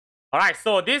Alright,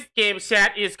 so this game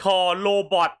chat is called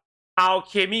Robot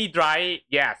Alchemy Drive.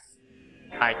 Yes,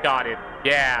 I got it.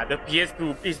 Yeah, the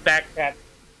PS2 is back, chat.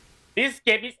 This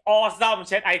game is awesome,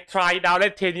 chat. I tried out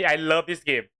and tell you I love this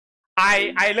game.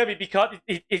 I love it because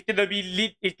it's gonna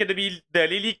be the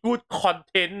really good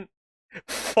content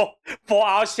for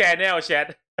our channel,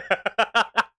 chat.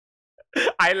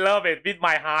 I love it with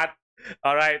my heart.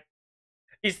 Alright.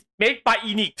 It's made by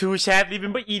Enix too, chat.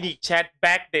 Remember Enix, chat,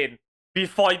 back then?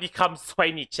 Before it becomes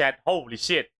Enix, chat. Holy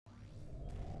shit.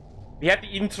 We have the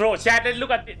intro, chat. Let's look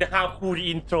at how cool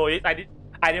the intro is. I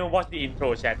never watched the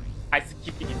intro, chat. I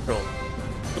skipped the intro.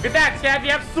 Look at that, chat. We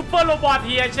have Super Robot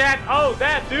here, chat. Oh,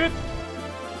 that, dude.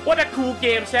 What a cool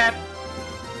game, chat.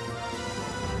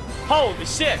 Holy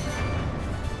shit.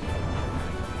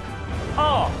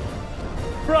 Oh.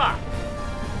 Bruh.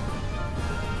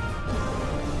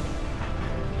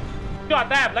 God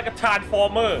damn, like a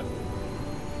transformer.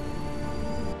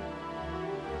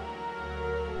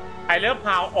 I love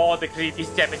how all the creed is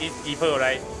Japanese people,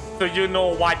 right? So you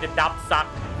know why the dub suck.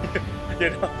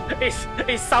 You know,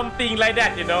 it's something like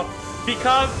that, you know,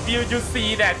 because you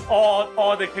see that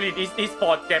all the creed is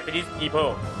for Japanese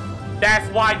people. That's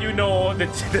why you know the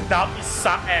dub is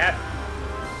suck ass.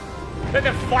 Then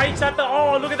the fight shutter.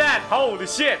 Oh, look at that! Holy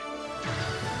shit!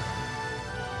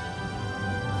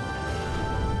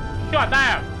 God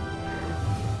damn!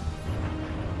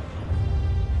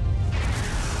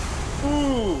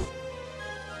 Ooh!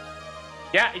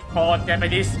 Yeah, it's all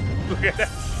Japanese. Look at that.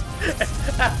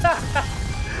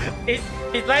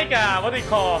 it's like what do you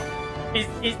call?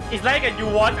 It's like you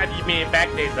watch anime back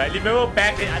then, right? Remember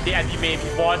back then the anime we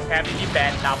watched have really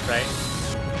bad stuff, right?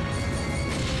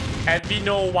 And we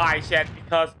know why, chat,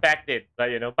 because back then,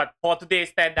 right? You know. But for today's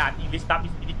standard, English stuff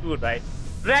is pretty good, right?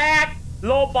 Red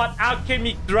Robot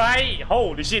Alchemic Drive.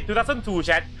 Holy shit, 2002,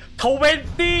 chat.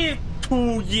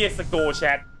 22 years ago,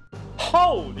 chat.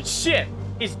 Holy shit.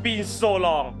 It's been so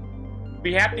long.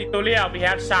 We have tutorial, we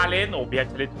have challenge, we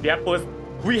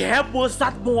have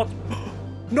versus mode.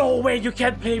 No way you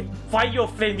can fight your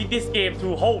friend with this game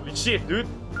too. Holy shit, dude.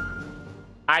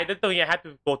 I don't think you have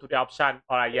to go to the option.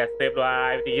 Alright, yes, stable.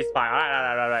 Everything is fine.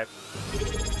 Alright.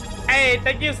 Hey,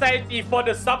 thank you, Saiji, for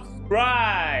the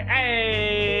subscribe.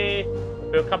 Hey,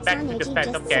 welcome back to the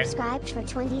Phantom Gang. Subscribed for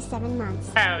 27 months.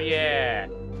 Hell yeah.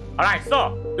 Alright,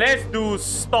 so let's do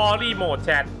story mode,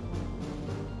 chat.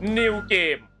 New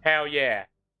game. Hell yeah.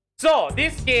 So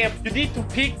this game you need to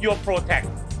pick your protect.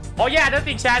 Oh yeah, another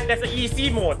thing, chat, there's an easy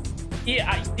mode.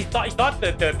 It's not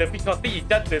the difficulty, it's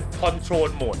just the control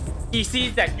mode. Easy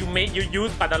is that you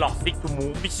use analog stick to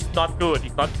move, which is not good,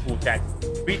 it's not cool, chat.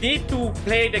 We need to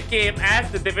play the game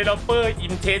as the developer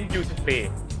intends you to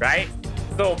play, right?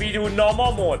 So we do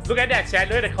normal mode. Look at that, chat.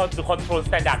 Look at the control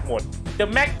standard mode. The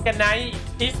mechanic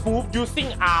is moved using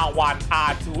R1,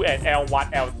 R2, and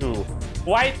L1, L2.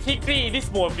 While typically in this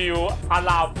mode will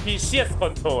allow precious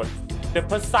control, the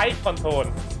precise control.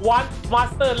 One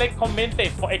master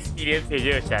recommended for experienced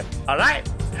player, chat. Alright?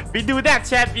 We do that,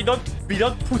 chat. We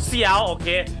don't pussy out,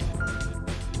 okay?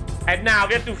 And now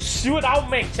we have to shoot out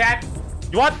mech, chat.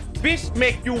 You want which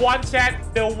mech you want, chat?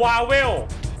 The Wawel,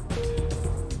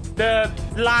 the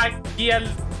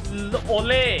Lagiole,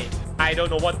 I don't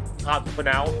know how to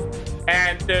pronounce,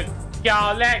 and the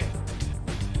Galang.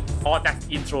 Oh, that's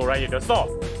intro, right? You know.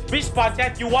 So, which one,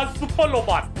 chat? You want super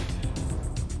robot?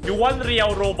 You want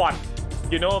real robot?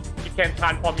 You know, you can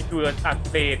transform into a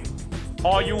plane.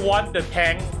 Or you want the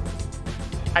tank?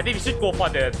 I think we should go for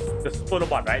the super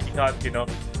robot, right? Because, you know,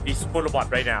 the super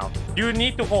robot right now. You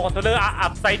need to hold controller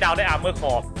upside down the armor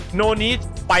core. No need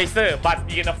Spicer, but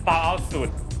we're gonna fall out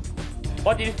soon.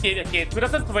 What is this game again?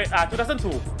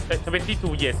 2002,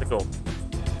 22 years ago.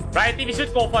 Right, I think we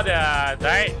should go for the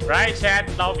right, chat.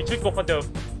 Now we should go for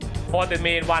the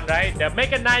main one, right? The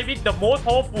Mega Knight with the most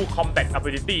powerful combat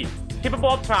ability,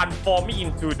 capable of transforming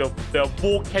into the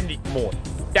volcanic mode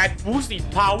that boosts its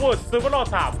power several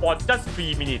times for just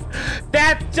 3 minutes.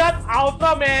 That's just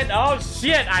awesome, man. Oh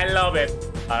shit, I love it.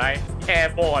 Alright,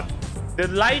 airborne. The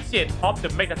light jet of the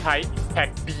Mega Knight is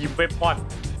attack beam weapon.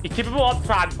 It's capable of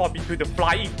transforming into the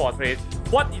flying fortress.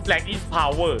 What is like is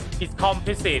power is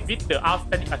compensated with the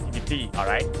outstanding agility.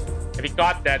 Alright. And we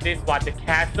got this one, the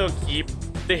castle keep.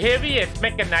 The heaviest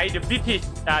mechanized, the British,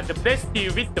 the blessed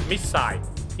steel with the missile.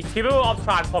 It's capable of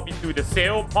transforming into the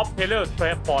sail propeller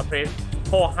fortress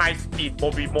for high speed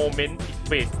moment. Its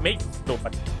weight makes it slow,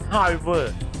 but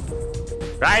however,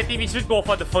 right? I think we should go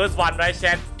for the first one, right,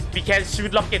 chat? We can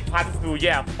shoot rocket punch through.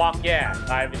 Yeah, fuck yeah.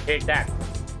 I will take that.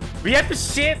 We have to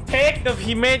take the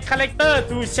main character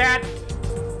to chat.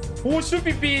 Who should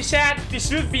we be, chat? It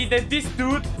should be this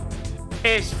dude.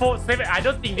 age 47. I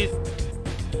don't think this.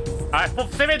 For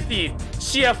 17,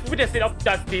 sheer with a sense of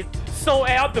justice, so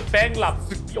heir of the bankrupt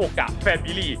Sukioka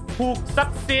family, who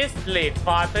success late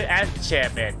father as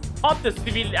chairman of the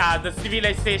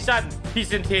civilization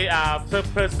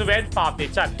Pursuant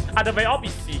Foundation under way of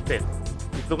his secret.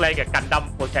 It looks like a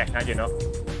Gundam protect, you know.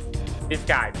 This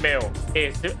guy, male,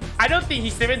 age. I don't think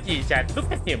he's 17, chat. Look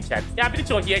at him, chat. Yeah, I'm pretty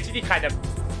sure he actually kind of.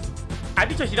 I'm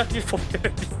pretty sure he's not from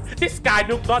 17. This guy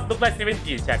look like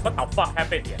 17, chat. What the fuck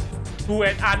happened here? To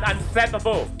an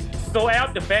unflappable. So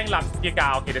out the bankrupt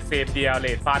guy, okay, the same deal.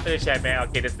 Late father chairman,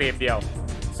 okay, the same deal.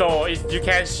 So you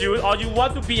can shoot or you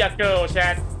want to be a girl,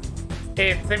 chat.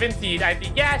 Age 17, I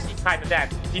think, yeah, she's kind of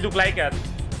that. She look like a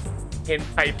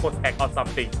hentai protect or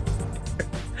something.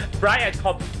 Bright and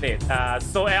compassionate,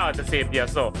 so are the same deal.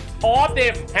 So all of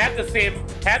them have the same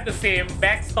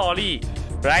backstory,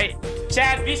 right?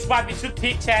 Chat, which one we should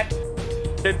pick, chat?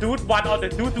 The dude one or the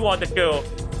dude two or the girl?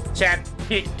 Chat,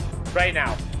 pick right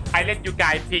now. I let you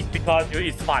guys pick because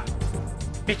it's fun.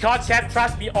 Because chat,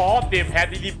 trust me, all of them have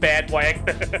really bad voice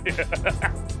actors.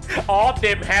 All of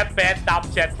them have bad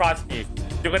dub, chat, trust me.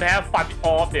 You're gonna have fun with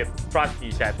all of them, trust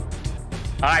me, chat.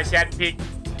 Alright, chat, pick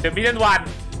the middle one.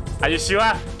 Are you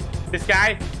sure? This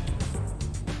guy?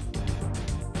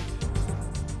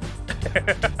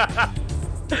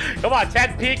 Come on,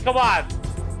 chat, pick, come on.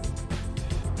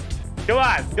 Come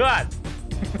on, come on.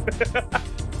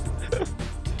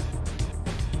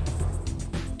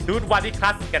 Dude, one is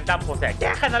classic Gundam Protect.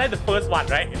 Yeah, kind of like the first one,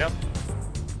 right? You know.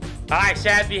 Alright,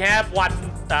 chat. We have one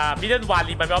middle one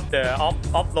remind of the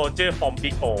of launcher from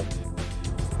Big O.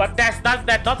 But that's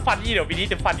not funny. You know, we need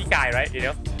the funny guy, right? You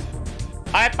know.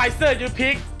 Alright, Pfizer, you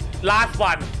pick last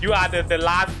one. You are the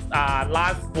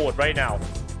last vote right now.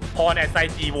 Porn and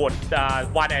SIG vote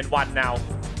 1 and 1 now.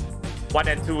 1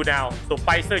 and 2 now. So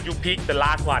Pfizer, you pick the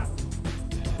last one.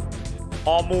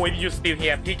 Or Moo, if you still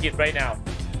here, pick it right now.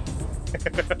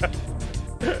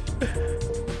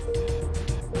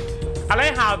 I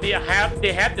like how they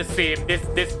have the same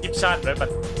description, right? But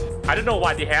I don't know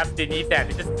why they need that.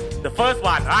 It's just the first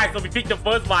one. Alright, so we pick the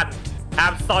first one.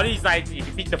 I'm sorry, SIG. We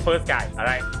pick the first guy.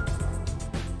 Alright.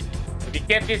 So we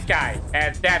get this guy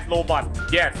and that robot.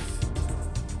 Yes.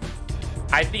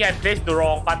 I think I placed the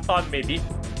wrong button, maybe.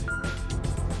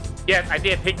 Yes, I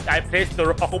did pick. I placed the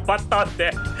wrong button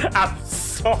there. I'm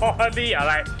sorry.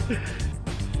 Alright.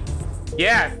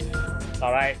 Yes.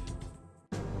 Alright.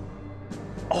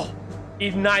 Oh,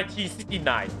 in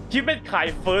 1969,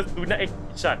 humankind first lunar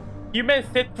expedition. Humans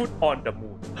set foot on the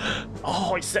moon.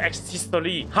 Oh, it's an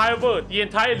history. However, the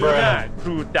entire lunar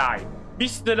crew died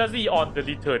mysteriously on the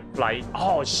return flight.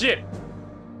 Oh shit.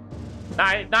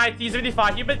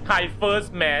 1975, humankind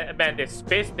first manned the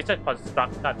space station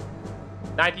construction.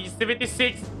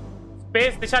 1976,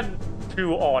 space station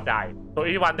crew all died. So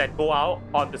everyone that go out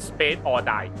on the space all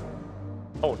died.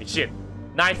 Holy shit.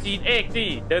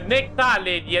 1980, the Nectar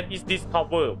Radiant is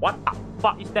discovered. What the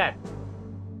fuck is that?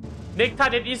 Nectar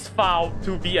that is found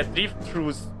to be adrift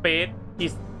through space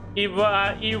is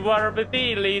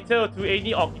invariably lethal to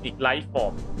any organic life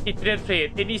form. It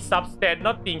penetrates any substance,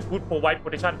 nothing could provide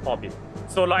protection from it.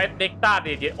 So like Nectar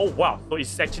Radiant, oh wow, so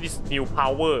it's actually new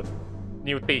power,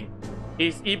 new thing.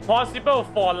 It's impossible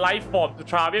for life form to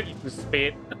travel into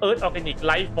space. Earth organic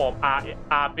life form are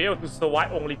able to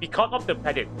survive only because of the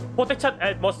planet protection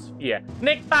atmosphere.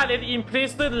 Nectar Radiant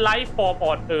imprisoned life form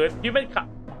on Earth.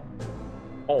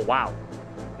 Oh wow.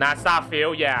 NASA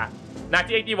failed, yeah.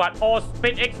 1981, all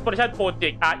space exploration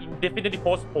projects are indefinitely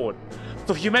postponed.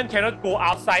 So humans cannot go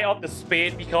outside of the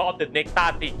space because of the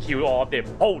Nectar thing killed all of them.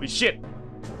 Holy shit.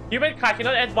 Humankind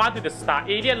cannot advance to the star.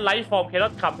 Alien life form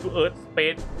cannot come to Earth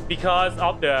space because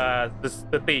of the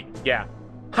thing. Yeah.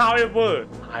 However.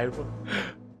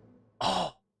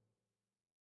 Oh.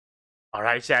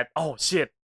 Alright, chat. Oh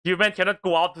shit. Humans cannot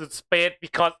go out to space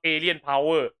because alien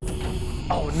power.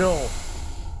 Oh no.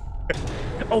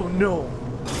 Oh no.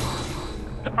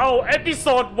 Oh,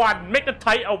 episode 1. Make the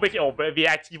title awake. Oh, we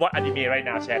actually watch anime right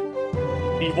now, chat.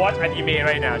 We watch anime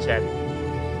right now, chat.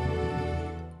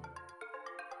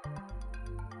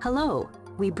 Hello,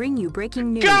 we bring you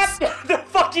breaking news. God, the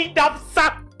fucking dumb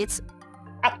suck. It's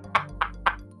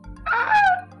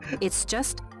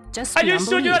just Are you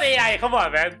sure you're AI? Come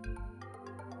on, man.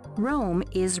 Rome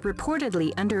is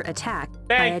reportedly under attack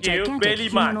by a Thank you gigantic very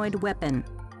much. humanoid weapon.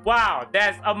 Wow,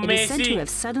 that's It is said to amazing. have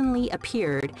suddenly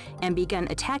appeared and begun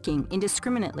attacking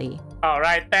indiscriminately.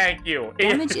 Alright, thank you.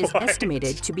 Damage is Anyway.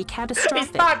 estimated to be It's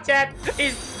catastrophic. not, chat.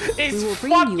 It's We will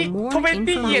bring you fucking more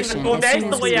 20 years information ago. as That's soon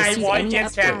the as way we I receive watch any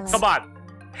it, chat. updates. Come on.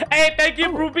 Hey, thank you,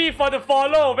 Oh. Ruby, for the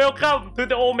follow. Welcome to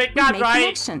the We Omega make Drive.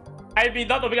 connection. I mean,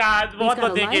 not Omega. What the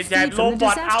thing is that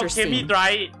robot Alchemic,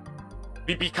 right?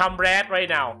 We become red right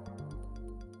now.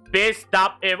 Base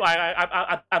stop.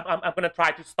 I'm gonna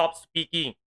try to stop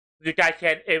speaking. You guys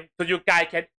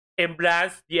can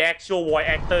embrace the actual voice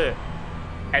actor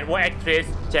and voice actress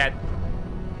chat.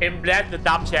 Embrace the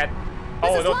dub chat.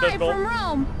 This is live from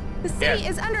Rome. The city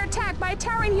is under attack by a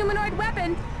towering humanoid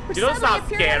weapon, which suddenly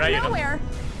appeared out of nowhere.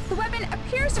 The weapon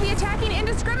appears to be attacking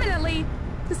indiscriminately.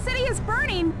 The city is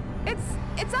burning.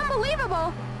 It's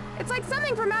unbelievable. It's like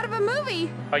something from out of a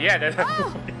movie. Oh yeah, that's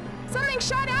something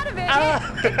shot out of it.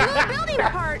 It blew a building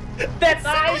apart. That's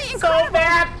so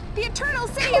bad. The eternal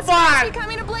city is fast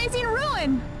becoming a blazing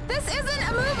ruin. This isn't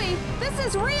a movie. This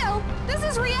is real. This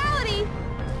is reality.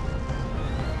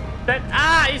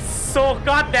 That is so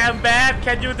goddamn bad.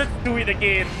 Can you just do it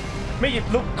again? Make it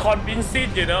look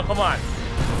convincing, you know? Come on.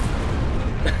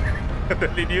 The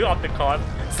review of the con.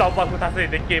 Someone who has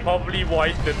played the game probably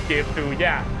voiced the game too.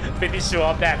 Yeah, pretty sure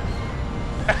of that.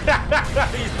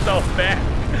 It's so bad.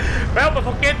 Well, but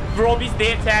forget Rome is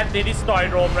dead, chat. They destroy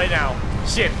Rome right now.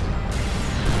 Shit.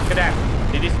 Look at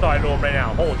that. They destroy Rome right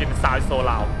now. Oh, the sound is so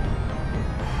loud.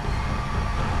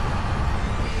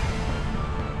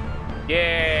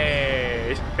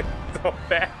 Yay! So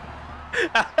bad.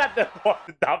 The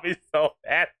dub is so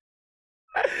bad.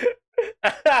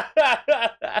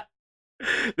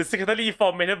 The secretary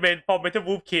for Meta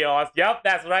Wolf Chaos. Yup,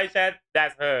 that's right, chat.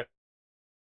 That's her.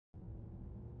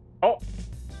 Oh.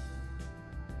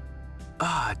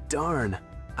 Ah, darn.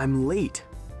 I'm late.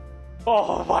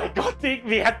 Oh my god, think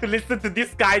we had to listen to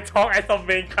this guy talk as a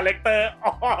main character.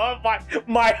 Oh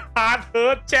my heart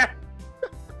hurt, chat.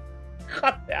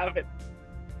 God damn it.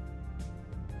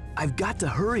 I've got to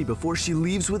hurry before she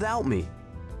leaves without me.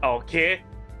 Okay.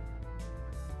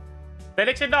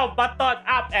 Directional button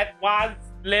up, advance,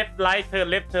 left, right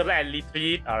turn, and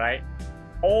retreat. Alright.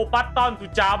 Oh, button to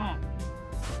jump.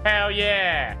 Hell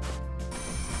yeah.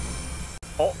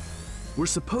 Oh. We're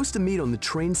supposed to meet on the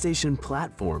train station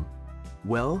platform.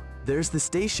 Well, there's the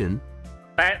station.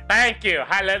 Thank you.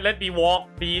 Hi, let me walk,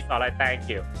 please. Alright, thank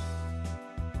you.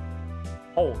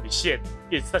 Holy shit.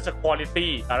 It's such a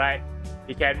quality. Alright.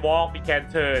 We can walk, we can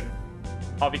turn.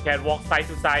 Or we can walk side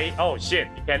to side. Oh shit.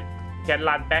 We can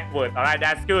run backward. Alright,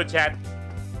 that's good, chat.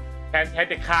 Can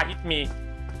the car hit me?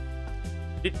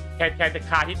 Can the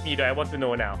car hit me though? I want to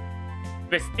know now.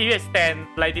 If I stand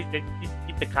like this,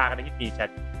 if the car gonna hit me,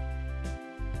 chat.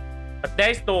 But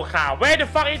there's no car. Where the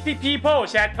fuck is the people,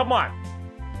 chat? Come on.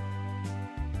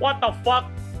 What the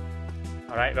fuck?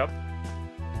 Alright, well.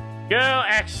 Girl,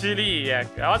 actually, yeah.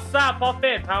 What's up,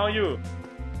 Prophet? How are you?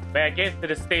 Where I get to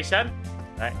the station?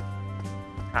 Right.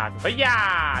 Car. But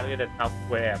yeah, look at that, how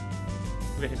cool I am.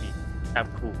 Look at me. I'm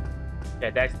cool. Yeah,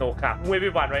 there's no car. Move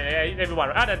everyone, right?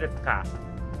 Everyone. Ah, that's the car.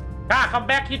 Car, come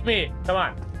back, hit me. Come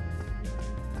on.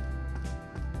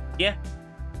 Yeah.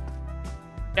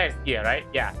 That's here, right?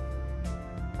 Yeah.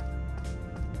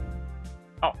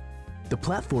 Oh. The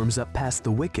platform's up past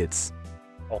the wickets.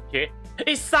 Okay.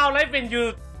 It sounds like when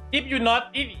you, if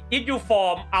you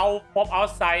form out from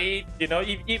outside, you know,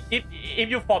 if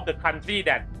you form the country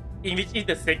that English is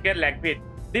the second language.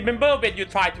 Remember when you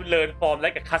try to learn from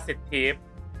like a cassette tape?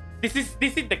 This is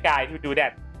the guy who do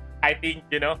that. I think,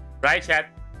 you know, right,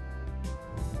 chat?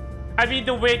 I mean,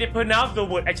 the way they pronounce the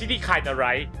word actually kind of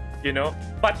right, you know,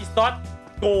 but it's not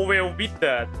go well with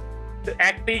the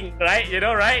acting, right? You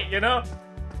know, right? You know.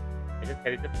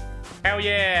 Hell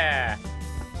yeah!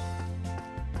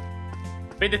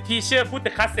 When the teacher put the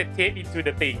cassette tape into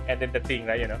the thing, and then the thing,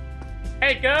 right? You know.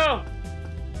 Hey, girl!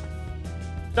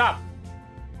 Stop!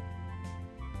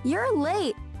 You're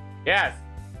late. Yes.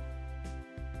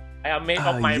 I am made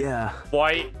of my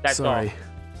voice. That's Sorry. all.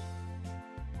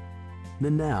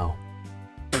 Then now,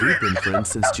 we've been friends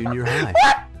since junior high.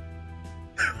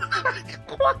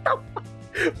 What the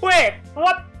fuck? Wait,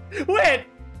 what? Wait!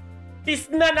 It's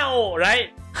Nanao, right?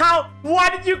 How? Why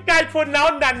did you guys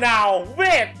pronounce Nanao?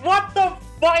 Wait, what the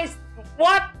fuck is...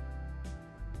 What?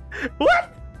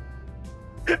 What?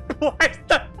 What is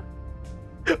the...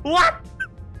 What?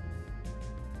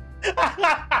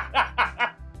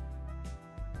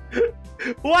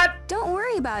 What? Don't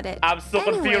worry about it. I'm so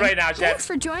confused right now, chat. Thanks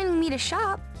for joining me to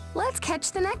shop. Let's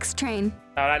catch the next train.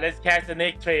 Alright, let's catch the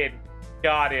next train.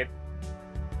 Got it.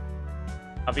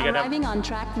 Arriving on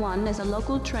track 1 is a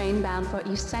local train bound for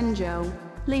East Senjo.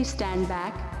 Please stand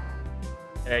back.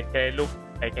 Okay, look.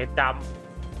 Okay, jump.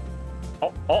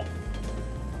 Oh, oh.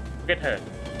 Get her.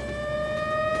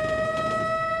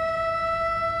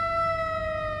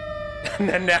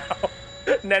 Now.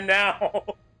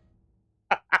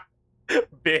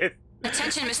 Best.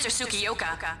 Attention, Mr.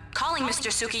 Sukioka. Calling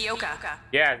Mr. Sukioka.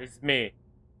 Yeah, it's me.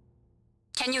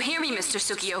 Can you hear me, Mr.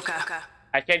 Sukioka?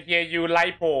 I can hear you,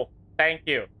 Lipo. Thank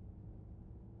you.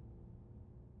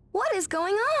 What is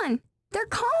going on? They're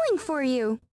calling for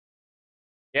you.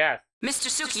 Yes. Mr.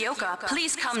 Sukioka,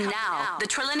 please come now. The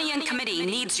Trillian Committee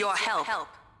needs your help.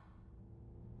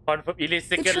 Confirm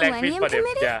illicit The secret language for them.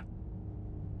 Committee? Yeah.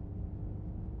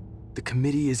 The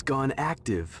committee has gone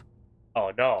active.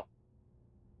 Oh no.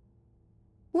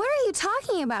 What are you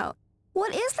talking about?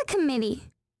 What is the committee?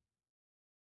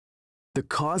 The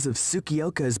cause of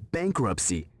Sukioka's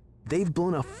bankruptcy. They've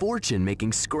blown a fortune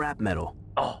making scrap metal.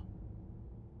 Oh.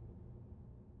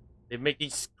 They're making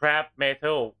scrap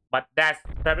metal, but that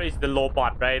scrap metal is the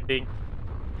robot, right? I think.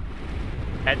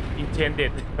 And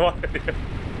intended.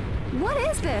 What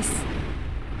is this?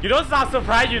 You don't sound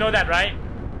surprised, you know that, right?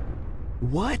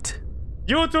 What?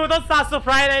 You two don't sound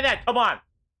surprised like that. Come on.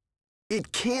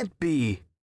 It can't be.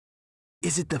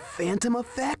 Is it the Phantom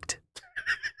effect?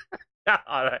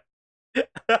 Alright.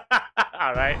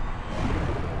 Alright.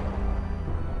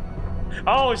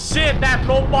 Oh shit, that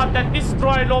robot that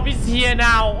destroyed Rome is here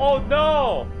now. Oh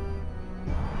no.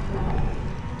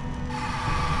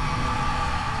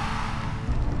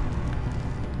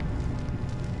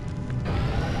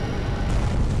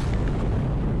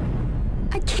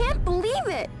 I can't believe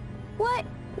it.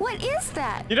 What is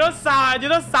that? You don't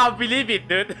sound believe it,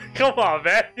 dude. Come on,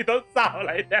 man. You don't sound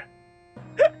like that.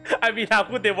 I mean, how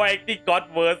could they were acting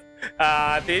got worse?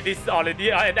 This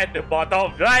already at the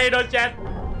bottom, right? Don't chat.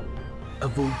 A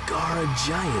Volgara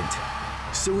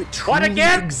giant. So it What truly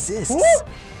again? exists. Who?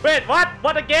 Wait, what?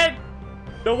 What again?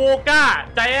 The Volga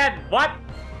giant. What?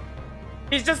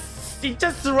 It's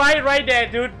just right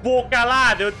there, dude.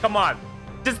 Volgara, dude. Come on.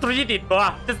 Just read it,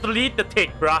 bro. Just read the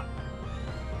text, bro.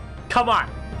 Come on.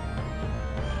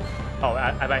 Oh,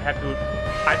 I might have to.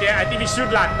 I think we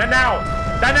should run. Now.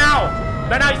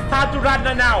 It's time to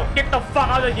run now. Get the fuck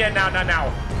out of here now.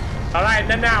 Alright,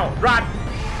 now. Run.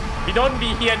 We don't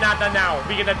be here now.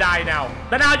 We're gonna die now.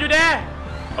 Now, you there?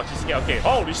 Oh, she's scared. Okay.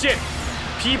 Holy shit.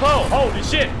 People. Holy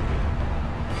shit.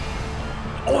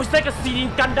 Oh, it's like a scene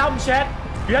in Gundam, chat.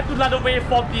 You have to run away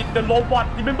from the robot.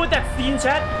 Remember that scene,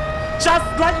 chat? Just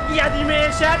like the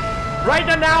anime, chat. Right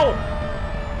now.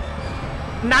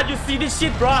 Now you see this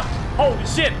shit, bro. Holy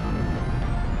shit.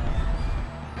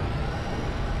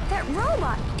 That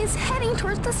robot is heading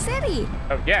towards the city.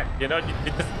 Oh yeah, you know, you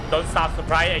just don't sound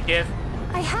surprised, I guess.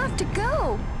 I have to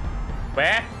go.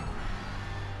 Where?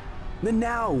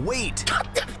 Now, wait. I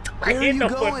Where are hate you the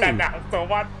word going? now so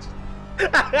much.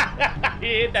 I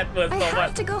hate that word I so have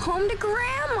much. to go home to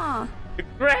Grandma.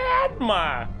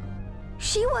 Grandma.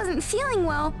 She wasn't feeling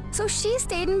well, so she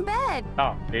stayed in bed.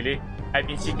 Oh, really? I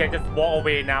mean, she can just walk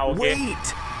away now, okay?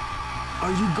 Wait.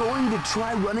 Are you going to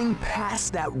try running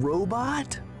past that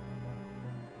robot?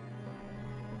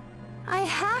 I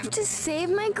have to save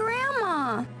my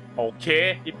grandma.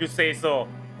 Okay, if you say so.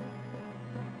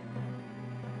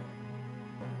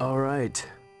 All right.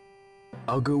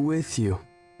 I'll go with you.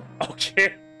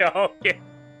 Okay, okay.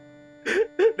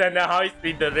 Then now it's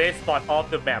in the red spot of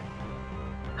the map.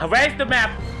 Where's the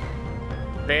map?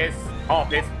 Let's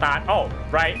start. Oh,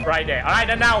 right there.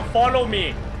 Alright, now follow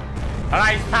me.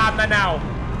 Alright, it's time now.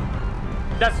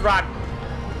 Just run.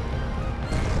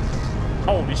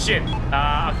 Holy shit.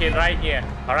 Okay, right here.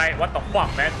 Alright, what the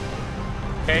fuck, man?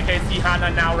 Okay, see Hana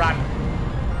now run.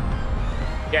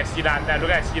 Yeah, she ran.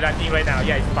 Look at she running right now.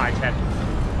 Yeah, it's fine, chat.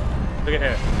 Look at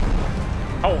her.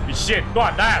 Holy shit,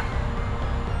 god damn.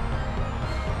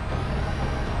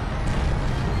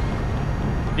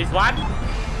 This one.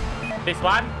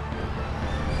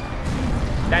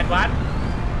 That one.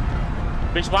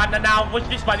 Which one now?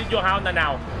 Which one is your house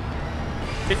now?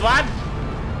 This one?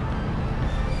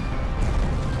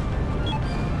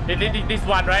 This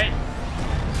one, right?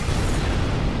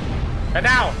 And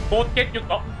now, go get your...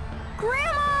 Oh.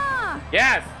 Grandma!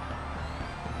 Yes!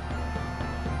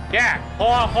 Yeah,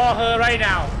 call her right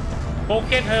now. Go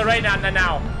get her right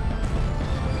now.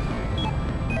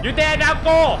 You there now,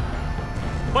 go!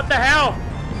 What the hell?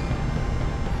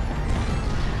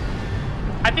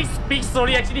 I think big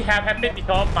story actually have happened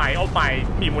because of my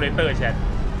emulator, chat.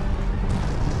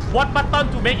 What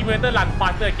button to make emulator run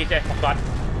faster again, I forgot.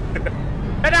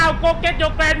 And now, go get your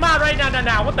grandma right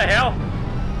now. What the hell?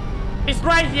 It's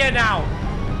right here now.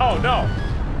 Oh no.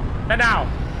 Now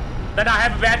I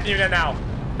have a bad news now.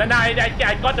 Now I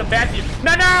got the bad news.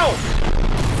 Now!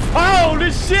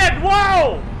 Holy shit!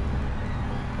 Whoa!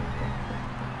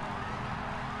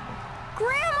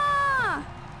 Grandma!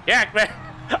 Yeah,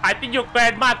 I think your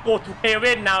grandma go to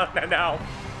heaven now.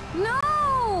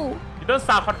 No! You don't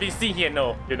sound convincing here,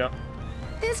 no. You know.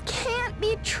 This can't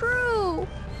be true.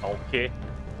 Okay.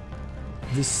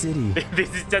 The city.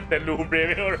 This is just the room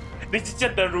level. This is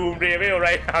just the room level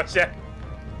right now, chat.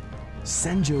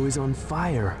 Senjo is on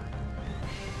fire.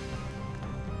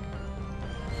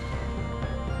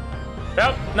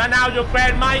 Well, now your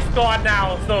grandma is gone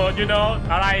now, so you know,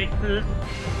 alright.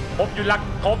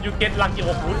 Hope you get lucky.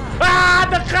 Ah,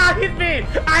 the car hit me!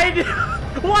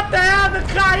 What the hell? The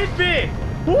car hit me!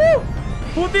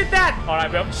 Who did that?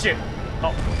 Alright, well, shit.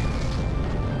 Oh.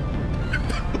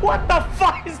 What the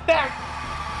fuck is that?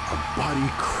 A body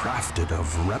crafted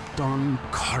of Repton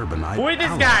carbonite. Who is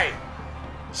this guy?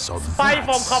 So Spy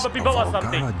from common people or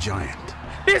something. Giant.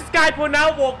 This guy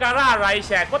pronounced Volgara, right,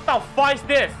 chat? What the fuck is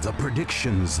this? The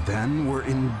predictions then were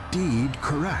indeed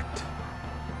correct.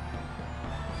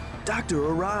 Dr.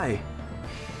 Orai.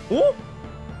 Who?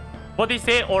 What did he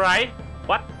say? Alright?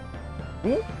 What?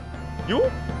 Who?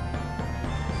 You?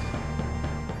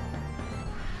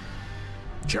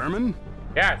 Chairman?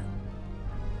 Yes.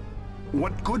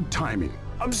 What good timing.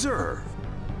 Observe.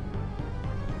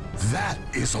 That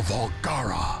is a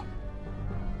Volgara.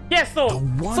 Yes, so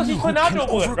he pronounced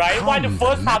your word, right? Why the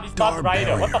first time is not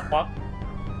right? What the fuck?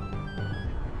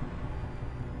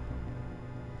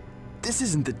 This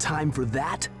isn't the time for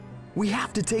that. We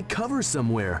have to take cover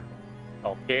somewhere.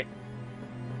 Okay.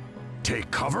 Take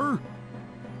cover?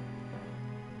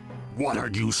 What are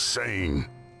you saying?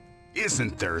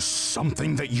 Isn't there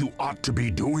something that you ought to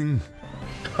be doing?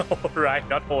 Alright,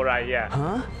 not alright, yeah.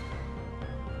 Huh?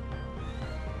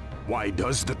 Why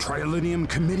does the Trilinium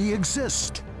Committee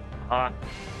exist?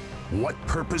 What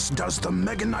purpose does the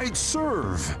Mega Knight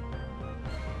serve?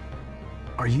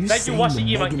 Are you like saying you watching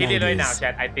the Mega Evangelion Knight right now, is...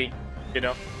 chat, I think, you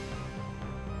know.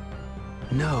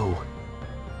 No,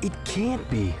 it can't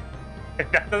be.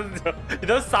 It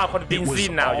doesn't sound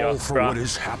convincing now, yo. It was all for what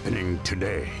is happening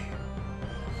today.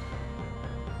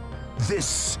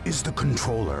 This is the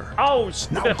controller. Oh,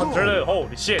 shit, the controller.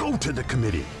 Holy shit. Go to the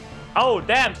committee. Oh,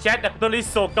 damn, chat, that controller is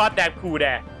so goddamn cool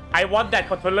there. I want that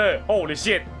controller. Holy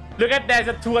shit. Look at there's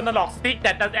a 2 analog stick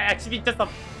that's actually just a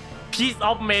piece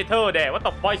of metal there. What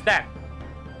the fuck is that?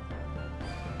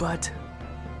 But...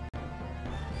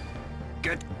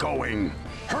 Get going.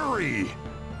 Hurry.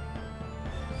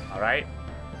 Alright.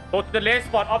 Go to the left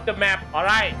spot of the map.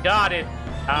 Alright, got it.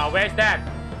 Where's that?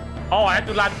 Oh, I have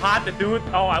to run past the dude.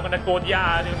 Oh, I'm gonna go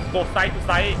go side to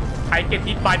side. I get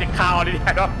hit by the car already.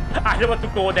 I don't want to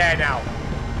go there now.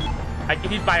 I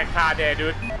get hit by a car there,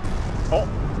 dude. Oh.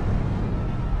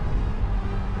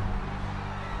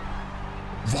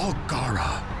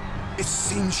 Volgara. It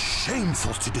seems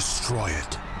shameful to destroy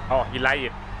it. Oh, he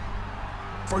lied.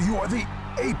 For you are the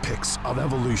apex of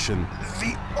evolution,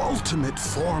 the ultimate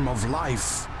form of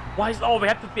life. Why is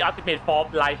always have to be ultimate form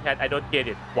of life? I don't get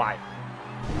it. Why?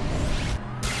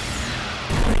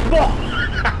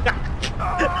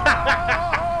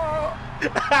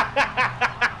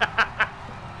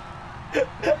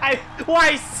 Why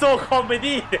is so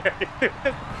comedy?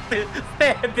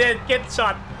 Stand there and get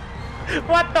shot.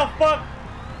 What the fuck?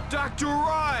 Dr.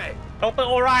 Orai! Dr.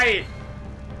 Orai!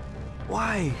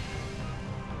 Why?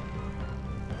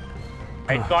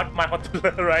 I got my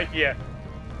controller right here.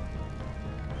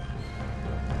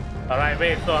 Alright,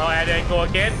 wait, so how do I go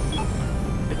again?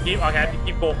 Okay, I have to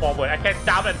keep go forward. I can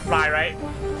jump and fly, right?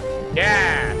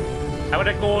 Yeah! I'm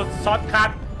gonna go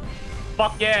shortcut.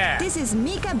 Fuck yeah! This is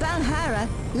Mika Banhara,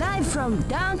 live from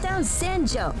downtown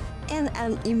Senjo. And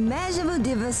unimaginable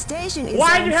devastation is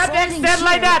Why you have to extend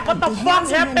like that? What the fuck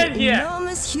happened here?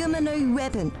 Enormous humanoid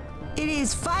weapon. It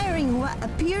is firing what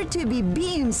appear to be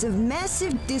beams of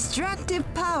massive destructive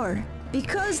power.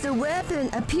 Because the weapon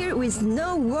appeared with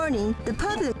no warning, the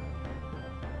public...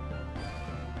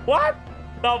 What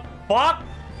the fuck?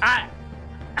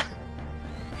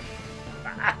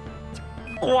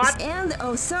 What? And the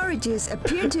authorities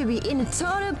appear to be in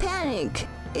total panic.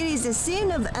 It is a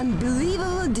scene of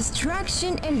unbelievable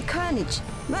destruction and carnage.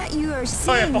 What you are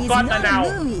seeing is not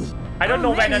a movie. I don't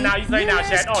know where the now is right now,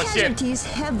 chat. Oh shit. Casualties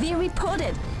have been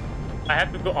reported. I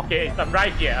have to go. Okay, I'm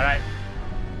right here, alright.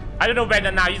 I don't know where the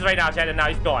now is right now, chat, and now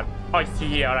it's gone. Oh, it's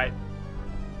here, alright.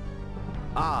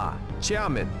 Ah,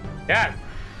 Chairman. Yes.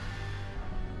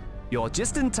 You're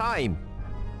just in time.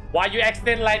 Why you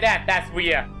extend like that? That's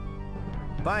weird.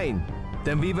 Fine.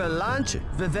 Then we will launch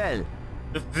the Vel.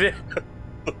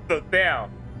 The Vel.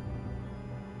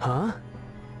 Huh?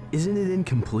 Isn't it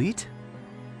incomplete?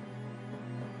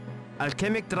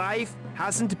 Alchemic drive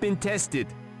hasn't been tested.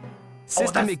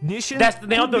 System ignition. That's the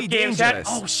name of the could be game, chat.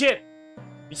 dangerous. Oh shit.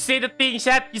 You say the thing,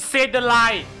 chat. You say the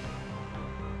lie.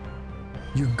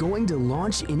 You're going to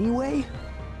launch anyway?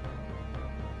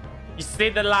 He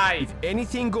said the line. If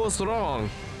anything goes wrong,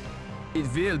 it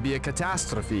will be a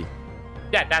catastrophe.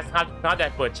 Yeah, that's how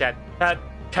that word, chat.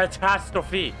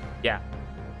 Catastrophe. Yeah.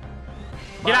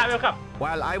 Yeah, welcome.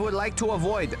 While I would like to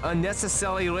avoid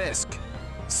unnecessary risk,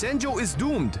 Senjo is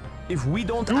doomed if we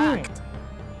don't act.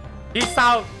 He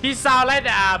sound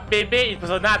like baby in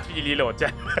Persona 3 Reload,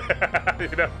 chat.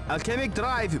 You know? Alchemic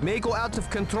drive may go out of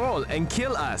control and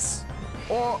kill us,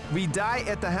 or we die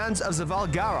at the hands of the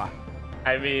Valgara.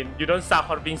 I mean, you don't sound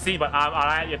convincing, but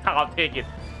alright, I'll take it.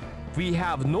 We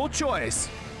have no choice.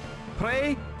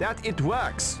 Pray that it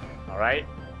works. Alright.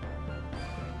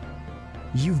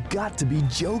 You've got to be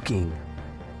joking.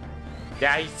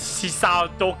 Yeah, he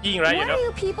sounds joking, right? What are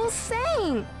you people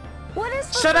saying? What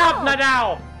is Shut up,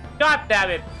 now! God damn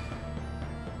it!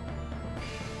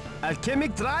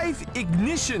 Alchemic drive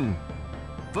ignition.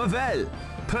 Vavel,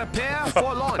 prepare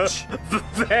for launch.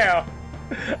 Vavel.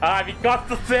 We got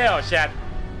Vavel, chat.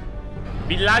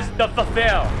 We launched the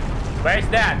Vavel. Where is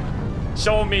that?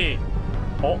 Show me.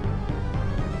 Oh.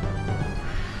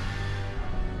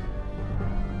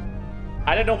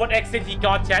 I don't know what accent he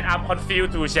got, chat. I'm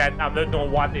confused too, chat. I don't know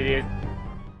what it is.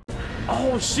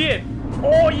 Oh shit!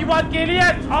 Oh,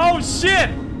 Evangelion! Oh shit!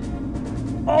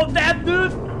 Oh, that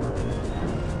dude!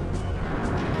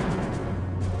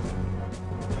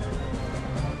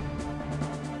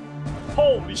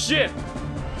 Holy shit!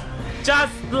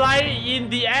 Just like in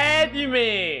the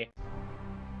anime!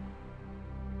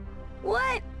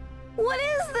 What? What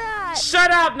is that? Shut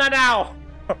up, now!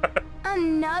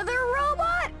 Another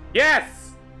robot?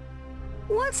 Yes!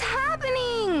 What's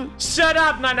happening? Shut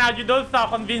up, Nana! You don't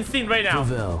sound convincing right now.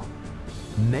 Vavel.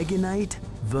 Mega Knight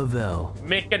Vavel.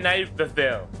 Mega Knight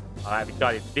Vavel. Alright, we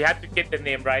got it. We have to get the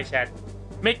name right, chat.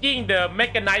 Making the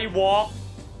Mega Knight walk.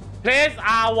 Press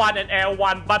R1 and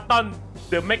L1 button.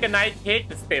 The Mega Knight take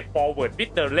the step forward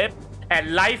with the left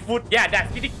and right foot. Yeah,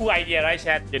 that's really cool idea, right,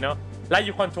 chat? You know, like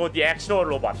you control the actual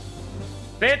robot.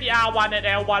 Press the R1 and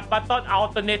L1 button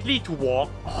alternately to walk.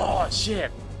 Oh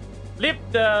shit!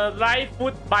 Lift the right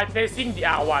foot by pressing the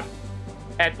R1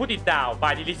 and put it down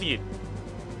by releasing it.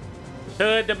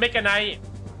 Turn the Mega Knight.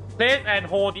 Press and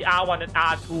hold the R1 and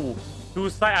R2 to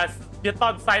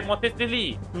button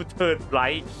simultaneously to turn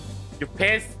right. You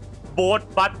press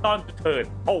both buttons to turn.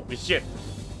 Holy shit!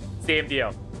 Same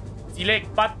deal.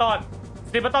 Select button.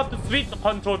 Select button to switch the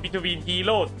control between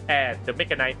heroes and the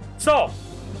Mega Knight. So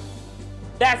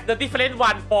that's the different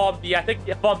one from the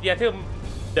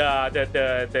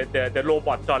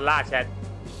robot genre, chat.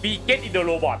 We get in the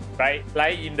robot, right?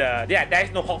 Like in the there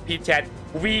is no cockpit, chat.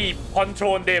 We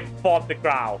control them from the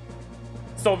ground.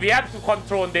 So we have to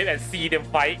control them and see them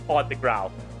fight on the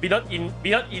ground. We're not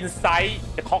inside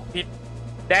the cockpit.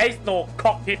 There is no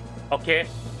cockpit, okay?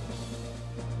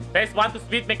 Press 1 to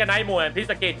switch Mega Knight mode and press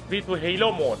again to switch to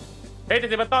hero mode. Press the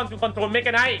same button to control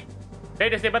Mega Knight.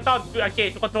 Press the same button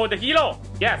to control the hero.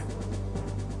 Yes.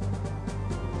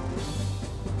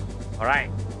 Alright.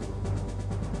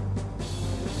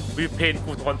 We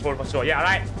painful to control for sure. Yeah,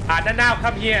 alright. Now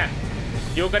come here.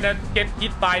 You're gonna get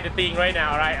hit by the thing right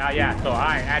now, alright? Yeah, so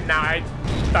alright. And now I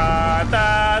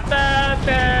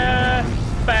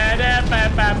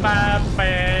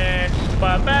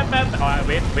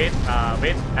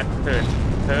wait, and turn,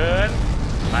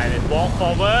 and then walk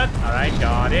forward. Alright,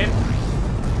 got it.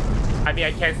 I mean,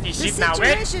 I can see shit now.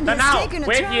 Wait here.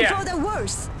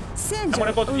 I'm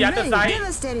gonna go to the other side.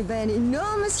 Devastated by an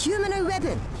enormous humanoid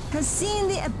weapon, has seen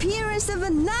the appearance of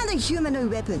another humanoid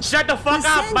weapon. Shut the fuck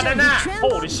up, banana!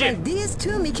 Holy shit! These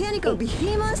two mechanical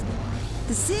behemoths.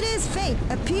 The city's fate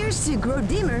appears to grow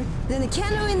dimmer than the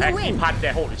candle in the wind.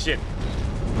 There. Holy shit!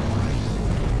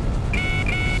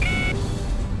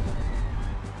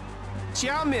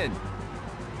 Chairman,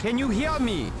 can you hear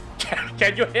me?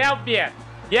 Can you help me?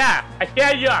 Yeah, I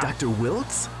hear you. Dr.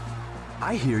 Wiltz?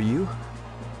 I hear you.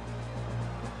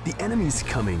 The enemy's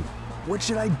coming. What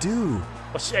should I do?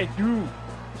 What should I do?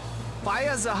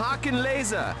 Fire the Harken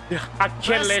laser. The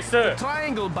Harken laser. The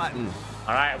triangle button.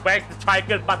 Alright, where's the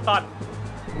triangle button?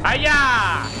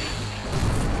 Hiya!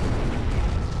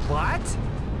 What?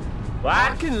 What?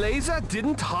 Harken laser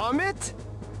didn't harm it?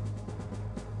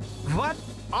 What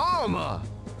armor?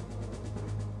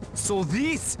 So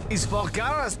this is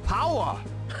Valgara's power.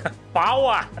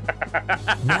 Power.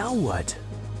 Now what?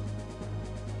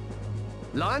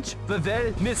 Launch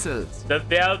Vavel missiles.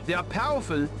 They are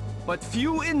powerful, but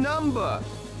few in number.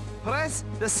 Press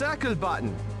the circle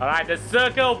button. Alright, the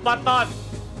circle button.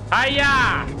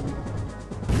 Hiya!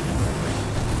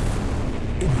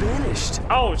 It vanished.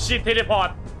 Oh shit,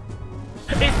 teleport.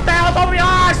 It's down on me.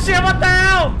 Oh shit, what the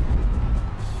hell?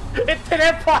 It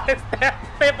teleported.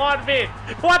 Step on me.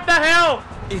 What the hell?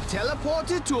 It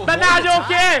teleported to a Now you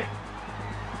okay?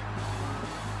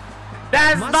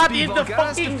 That's Must not be in the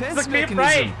Volgara's fucking defense script, mechanism.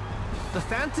 right? The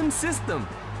Phantom system.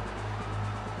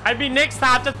 I mean, next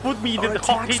time just put me in the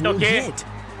cockpit, okay? Hit.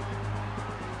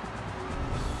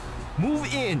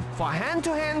 Move in for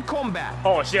hand-to-hand combat.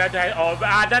 Oh shit! Oh,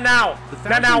 now The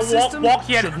Phantom system walk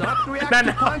here. should not react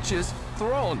to punches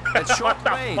thrown at short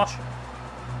range.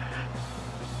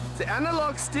 The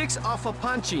analog sticks are for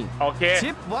punching. Okay.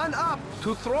 Tip one up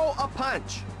to throw a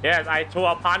punch. Yes, I throw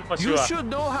a punch for sure. You should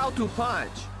know how to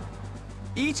punch.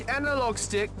 Each analog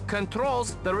stick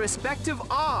controls the respective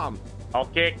arm.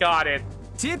 Okay, got it.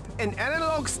 Tip an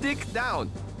analog stick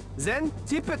down. Then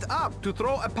tip it up to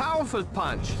throw a powerful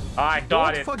punch. Alright,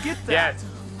 got it. Don't forget that. Yes.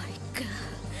 Oh my god.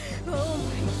 Oh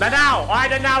my god. Now,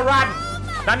 alright, now run.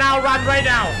 Now run right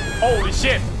now. Holy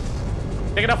shit.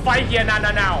 They're gonna fight here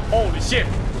now. Holy shit.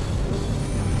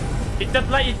 It's just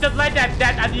like that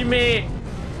anime.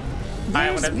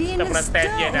 I'm gonna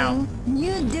stand here now.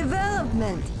 New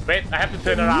development. Wait, I have to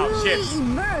turn around. Shit.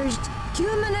 Emerged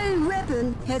humanoid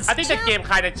weapon has I think the game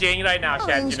kinda changed right now,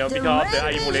 chat, you know, because of the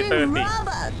emulator thing.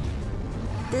 Robot.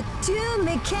 The two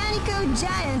mechanical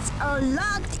giants are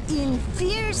locked in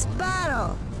fierce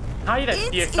battle. How did I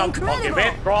see It's something? Okay,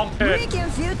 incredible. wait, wrong turn. We can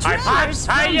feel I tremors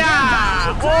punch. from their Hiya!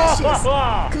 body crashes.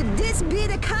 Oh. Could this be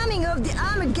the coming of the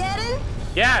Armageddon?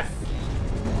 Yes.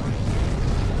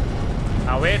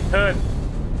 Now wait, turn.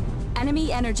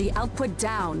 Enemy energy output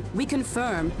down. We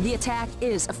confirm the attack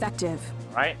is effective.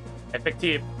 Right,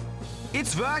 effective.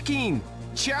 It's working.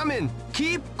 Chairman,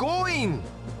 keep going.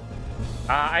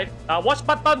 I watch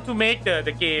button to make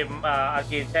the game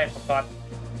again. I forgot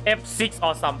F6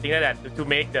 or something like that to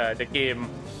make the game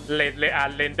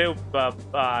render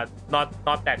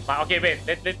not that much. Okay, wait.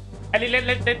 Let's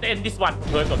end this one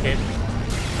first. Okay.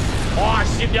 Oh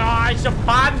shit! Yeah, it's a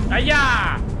fun.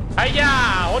 Hiya!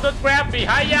 Hold on, grab me.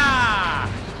 Hiya!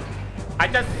 I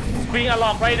just swing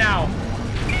along right now.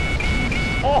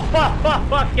 Oh,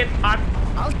 get punched.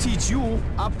 I'll teach you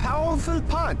a powerful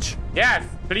punch. Yes,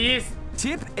 please.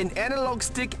 Tip an analog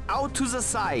stick out to the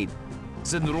side.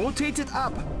 Then rotate it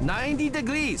up 90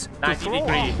 degrees to 90 throw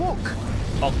degrees. a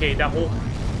hook. Okay, the hook.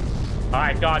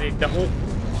 Alright, got it. The hook.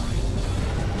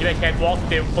 If I can walk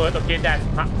them first, okay, that's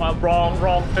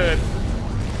wrong turn.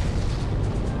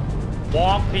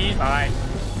 Walk, please. Alright.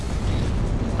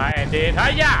 Alright, and then,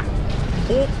 hiya!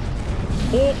 Hook.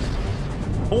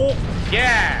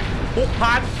 Yeah. Hook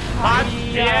punch.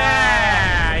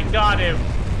 Yeah. I got him.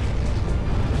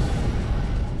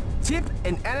 Tip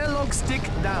an analog stick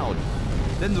down.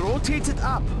 Then rotate it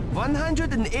up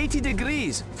 180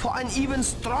 degrees for an even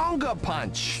stronger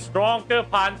punch. Stronger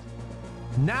punch.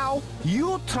 Now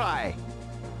you try.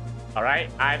 Alright,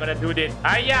 I'm gonna do this.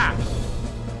 Hiya!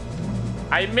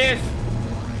 I missed.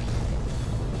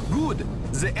 Good.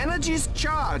 The energy is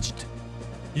charged.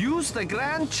 Use the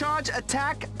Grand Charge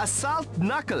Attack Assault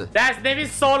Knuckle. That name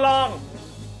is so long.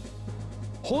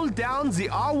 Hold down the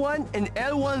R1 and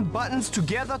L1 buttons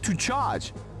together to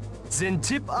charge. Then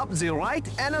tip up the right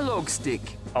analog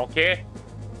stick. Okay.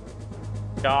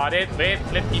 Got it. Wait,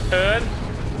 let me turn.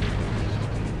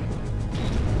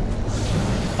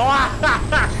 Oh,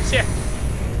 shit.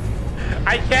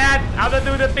 I can't. I'm gonna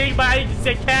do the thing, but I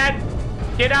can't.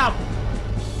 Get up.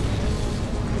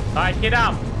 Alright, get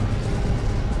up.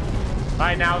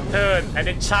 Alright, now turn. And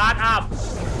then charge up.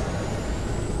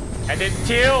 And then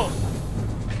tilt.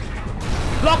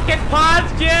 Rocket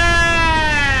punch.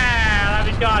 Yeah!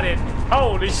 We got it.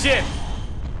 Holy shit.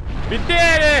 We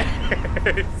did it.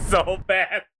 It's so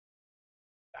bad.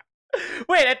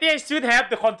 Wait, I think I should have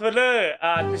the controller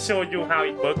to show you how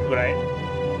it works, right?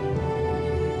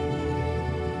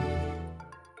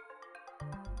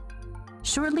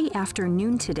 Shortly after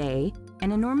noon today,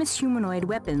 an enormous humanoid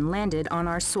weapon landed on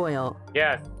our soil.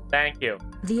 Yes, thank you.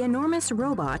 The enormous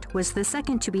robot was the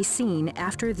second to be seen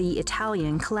after the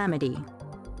Italian calamity.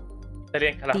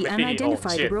 The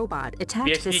unidentified robot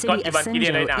attacked the city of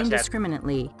Senjo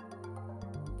indiscriminately.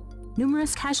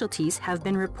 Numerous casualties have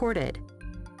been reported.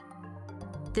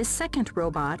 This second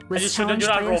robot was challenged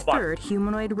by a third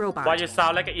humanoid robot. Why you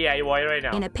sound like an AI voice right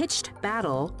now? In a pitched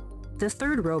battle, the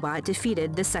third robot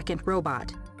defeated the second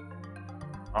robot.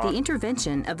 The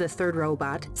intervention of the third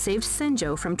robot saved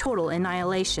Senjo from total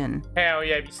annihilation. Hell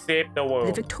yeah, we saved the world.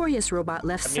 The victorious robot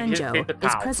left Senjo.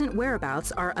 Its present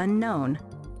whereabouts are unknown.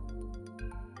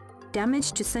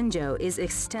 Damage to Senjo is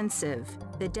extensive.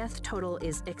 The death total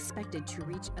is expected to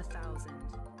reach 1,000.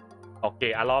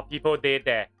 Okay, a lot of people dead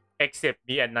there, except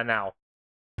me and Nanao.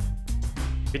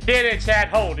 We did it, chat.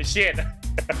 Holy shit.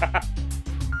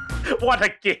 What a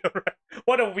game.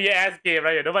 what a weird ass game,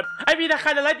 right? You know, but I mean, I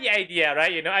kind of like the idea,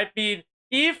 right? You know, I mean,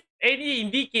 if any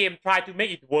indie game try to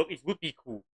make it work, it would be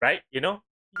cool, right? You know,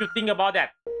 you think about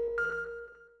that,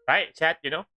 right, chat? You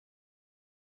know.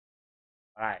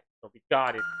 All right, so we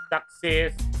got it.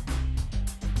 Success.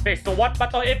 Okay, so what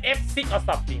button? F6 or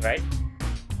something, right?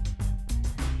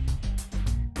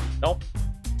 Nope.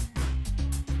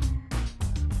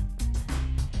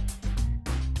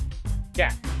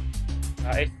 Yeah.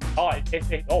 Oh,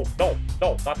 no,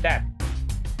 not that.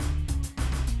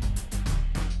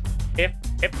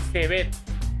 F7.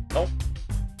 Nope.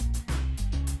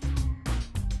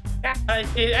 Yeah, I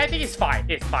think it's fine.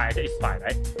 It's fine,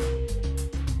 right?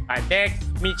 Alright,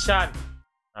 next mission.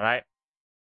 Alright.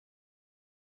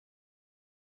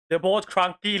 The most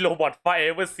clunky robot fight I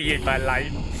ever seen in my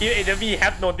life. Your enemy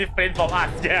have no difference from us.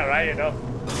 Yeah, right, you know.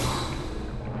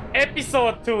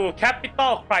 Episode 2,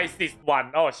 Capital Crisis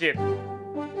 1. Oh, shit.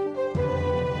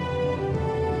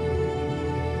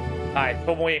 Alright,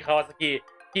 Tomoe Kawasaki.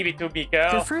 Give it to me,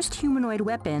 girl. The first humanoid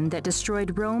weapon that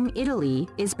destroyed Rome, Italy,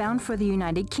 is bound for the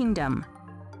United Kingdom.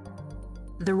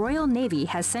 The Royal Navy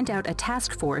has sent out a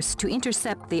task force to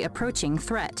intercept the approaching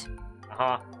threat.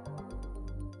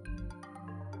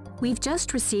 We've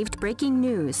just received breaking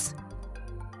news.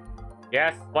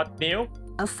 Yes, what new?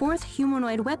 A fourth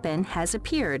humanoid weapon has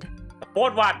appeared. The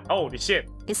fourth one? Holy shit.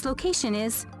 Its location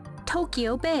is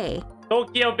Tokyo Bay.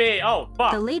 Tokyo Bay, oh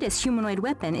fuck. The latest humanoid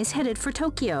weapon is headed for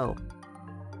Tokyo.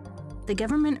 The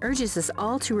government urges us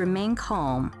all to remain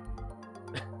calm.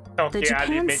 The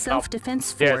Japan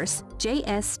Self-Defense Force,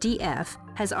 JSDF,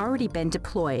 has already been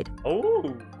deployed.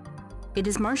 Oh. It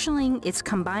is marshalling its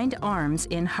combined arms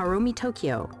in Harumi,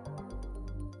 Tokyo.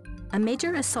 A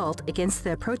major assault against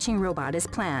the approaching robot is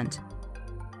planned.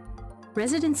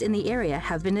 Residents in the area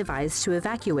have been advised to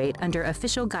evacuate under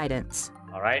official guidance.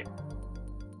 All right.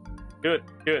 Good.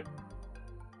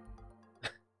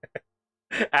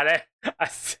 And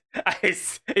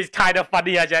it's kind of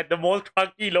funny, chat. The most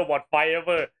clunky robot fight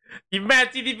ever.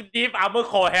 Imagine if Armor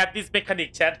Core had this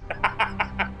mechanic, chat.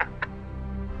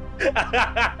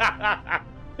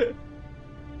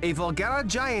 A Vulgara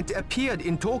giant appeared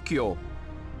in Tokyo.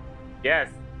 Yes.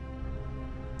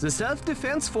 The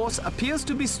Self-Defense Force appears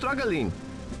to be struggling.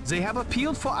 They have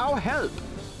appealed for our help.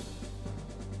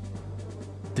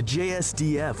 The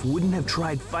JSDF wouldn't have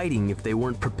tried fighting if they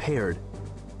weren't prepared.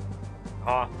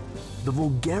 The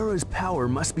Vulgara's power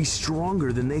must be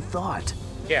stronger than they thought.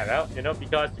 Yeah, well, you know,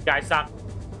 because you guys suck.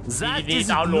 That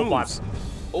is our news.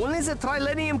 Only the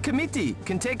Trilenium Committee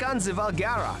can take on the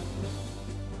Vulgara.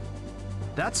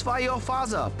 That's why your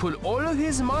father put all of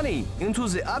his money into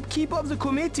the upkeep of the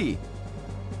committee.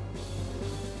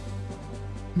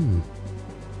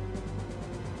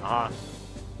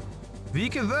 We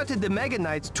converted the Mega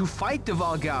Knights to fight the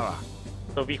Vulgara.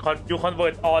 So you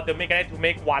convert all the Mega Knights to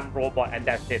make one robot and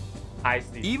that's it. I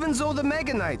see. Even though the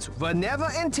Mega Knights were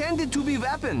never intended to be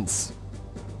weapons.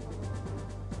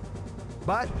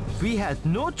 But we had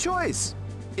no choice.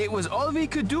 It was all we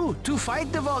could do to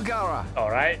fight the Vulgara.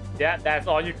 Alright, yeah, that's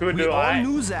all you could do. We all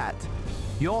knew that.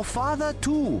 Your father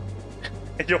too.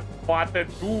 Your father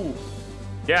too.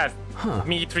 Yes,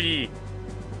 me three.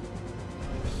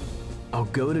 I'll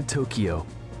go to Tokyo.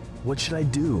 What should I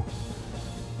do?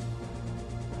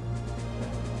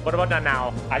 What about that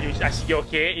now? Is she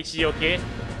okay? Is she okay?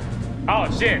 Oh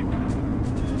shit!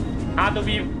 How do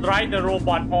we ride the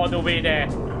robot all the way there?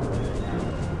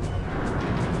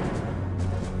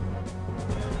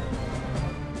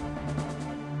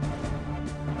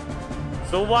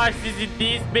 So why is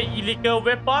this make illegal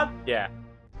weapon? Yeah.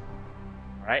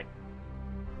 Alright.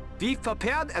 We've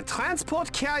prepared a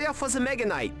transport carrier for the Mega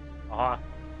Knight.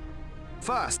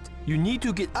 First, you need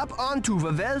to get up onto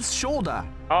Vavel's shoulder.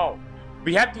 Oh,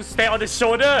 we have to stay on the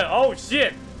shoulder. Oh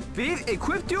shit. We've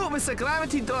equipped you with a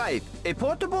gravity drive, a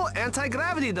portable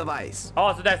anti-gravity device.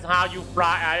 Oh, so that's how you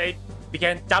fly. We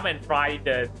can jump and fly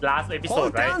the last episode,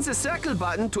 Hold right? Hold down the circle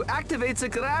button to activate the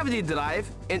gravity drive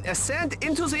and ascend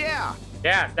into the air.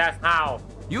 Yes, that's how.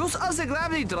 Use of the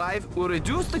gravity drive will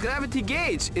reduce the gravity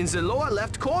gauge in the lower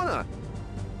left corner.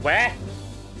 Where?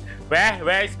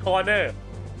 Where is corner?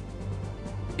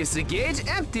 If the gauge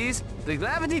empties, the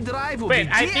gravity drive will be deactivated.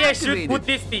 Wait, I think I should put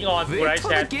this thing on. Wait for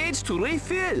the gauge to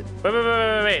refill.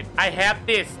 Wait. I have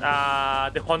this,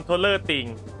 the controller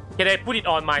thing. Can I put it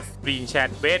on my screen,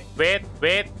 chat? Wait.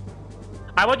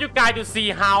 I want you guys to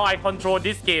see how I control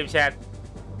this game, chat.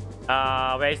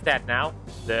 Where is that now?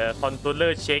 The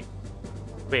controller check.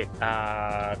 Wait,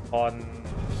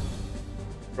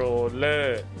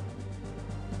 controller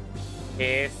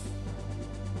test.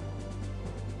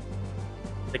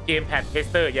 The gamepad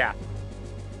tester, yeah.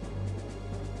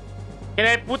 Can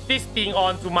I put this thing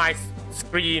onto my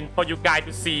screen for you guys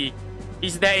to see?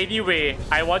 Is there any way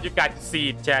I want you guys to see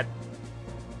it, chat?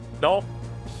 No?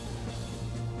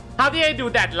 How did I do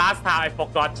that last time? I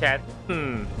forgot, chat.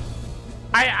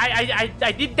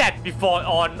 I did that before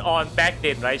on back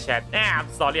then, right, chat?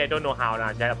 I'm sorry, I don't know how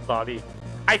now, chat. I'm sorry.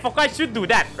 I forgot I should do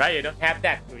that, right? You know, have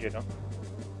that too, you know.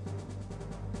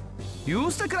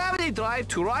 Use the gravity drive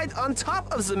to ride on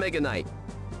top of the Mega Knight.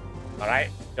 Alright,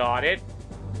 got it.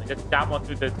 I just jump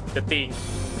onto the thing.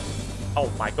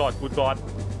 Oh my god, good god.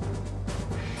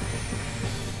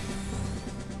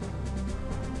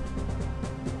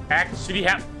 Actually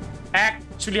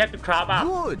have to craft up.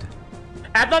 Good.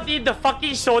 I'm not in the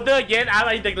fucking shoulder yet.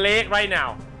 I'm in the leg right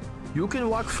now. You can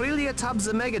walk freely atop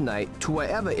the Mega Knight to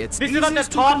wherever it's This is not the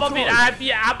top of it. I'm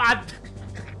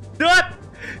dude,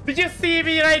 did you see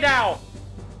me right now?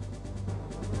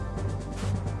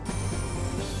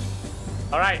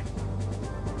 Alright.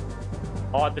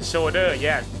 On the shoulder,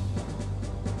 yes.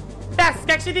 That's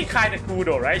actually kind of cool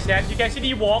though, right, chat? You can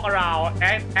actually walk around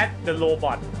at the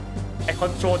robot and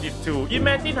control it too.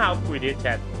 Imagine how cool it is,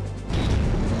 chat.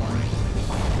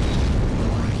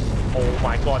 Oh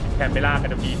my god, the camera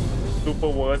gonna be super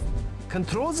worse.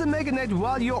 Control the Mega Knight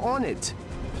while you're on it.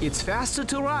 It's faster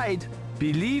to ride,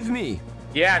 believe me.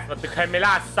 Yes, but the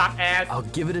camera suck ass. I'll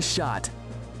give it a shot.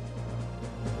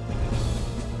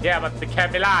 Yeah, but the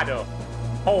camera though.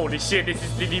 Holy shit, this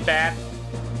is really bad.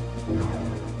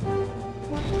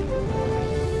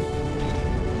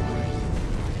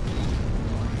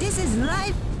 This is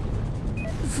live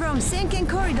from Senken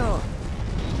Corridor.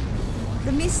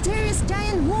 The mysterious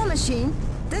giant war machine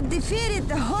that defeated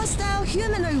the hostile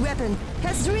humanoid weapon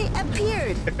has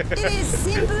reappeared. It is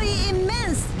simply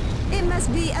immense. It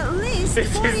must be at least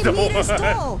 40 meters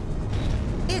tall.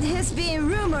 It has been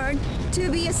rumored to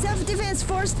be a self-defense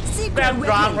force secret I'm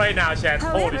weapon. drunk right now, chat.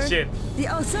 However, holy shit. The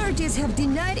authorities have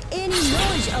denied any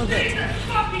knowledge of it.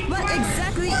 What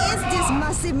exactly is this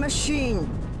massive machine?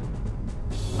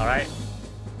 Alright.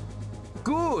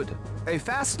 Good. A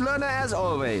fast learner as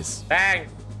always.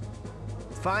 Thanks.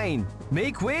 Fine.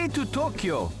 Make way to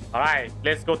Tokyo. Alright,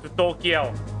 let's go to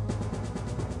Tokyo.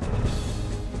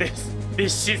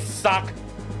 This shit suck.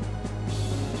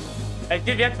 I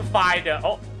did have to find the...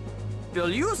 Oh. We'll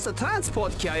use the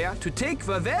transport carrier to take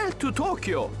Vavel to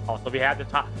Tokyo. Oh, so we have to...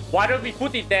 Why don't we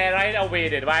put it there right away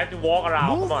then? Why have to walk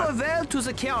around? Move Vavel to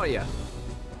the carrier.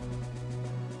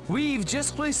 We've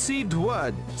just received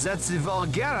word that the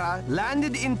Volgara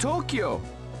landed in Tokyo.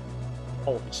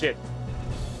 Holy shit.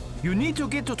 You need to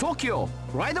get to Tokyo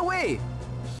right away.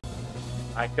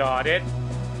 I got it.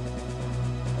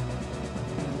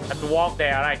 I have to walk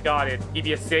there. I got it. Give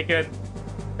me a second.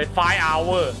 Like 5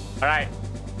 hours. Alright.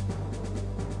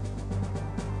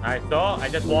 Alright, so I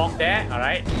just walk there.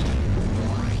 Alright.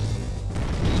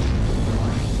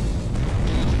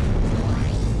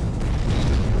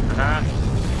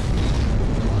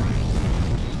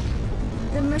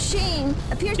 The machine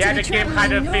appears yeah, to be the game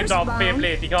kind of flipped off frame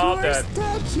rate because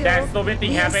there's so many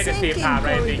things happening at the same time,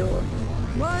 right?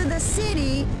 While the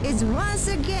city is once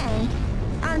again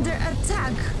under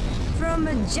attack from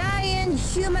a giant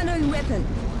humanoid weapon.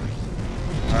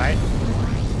 Alright.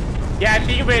 Yeah, I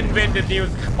think when the news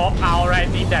pop out, right,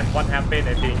 I think that's what happened,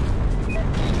 I think.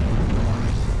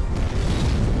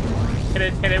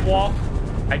 Can I walk?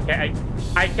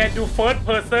 I can do first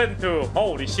person too.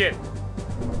 Holy shit.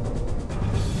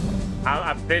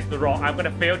 I'm placed the wrong. I'm gonna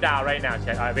fail down right now,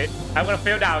 chat. Alright, wait. I'm gonna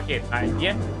fail down again. Alright,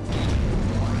 yeah.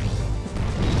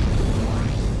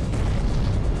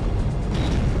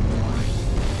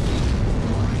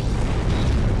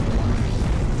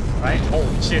 Right?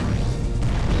 Holy shit.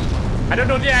 I don't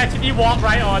know if I actually walk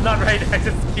right or not right. I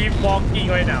just keep walking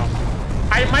right now.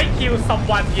 I might kill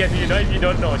someone here, you know, if you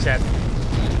don't know, chat.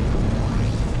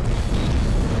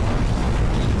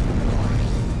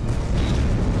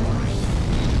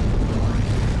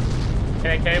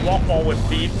 Can I walk forward,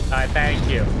 please? Thank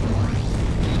you.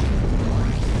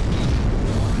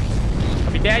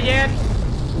 Are we there yet?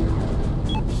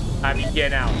 I'm in here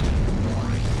now.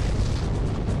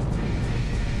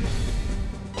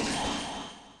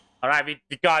 Alright, we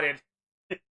got it.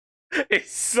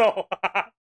 It's so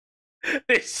hard.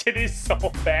 This shit is so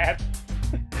bad.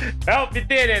 Well, we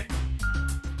did it.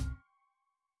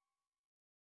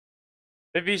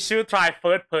 Maybe we should try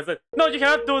first person. No, you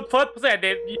cannot do first person and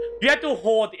then you have to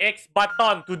hold the X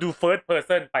button to do first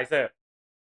person, Pfizer.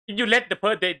 If you let the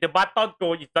button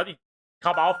go, it doesn't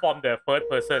come out from the first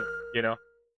person, you know.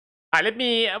 Alright, let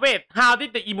me wait. How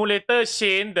did the emulator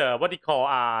change the what they call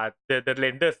the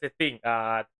render setting?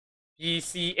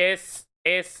 PCS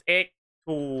SX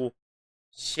to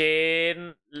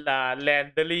Chain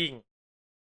landering.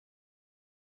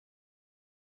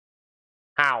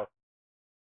 How?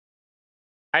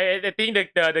 I think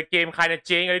the game kind of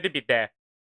changed a little bit there.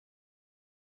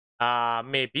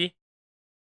 Maybe.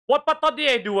 What did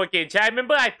I do again? I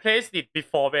remember I played it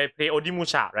before when I played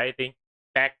Onimusha, right? I think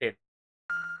back then.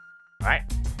 Right.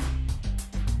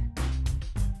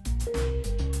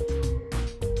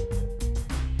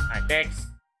 Alright, next.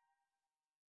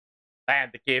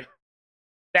 Damn the game.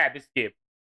 Damn this game.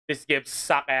 This game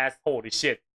suck ass. Holy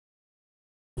shit.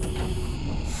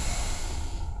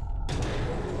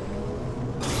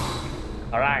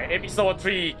 Alright, episode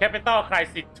 3, Capital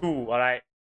Crisis 2. Alright.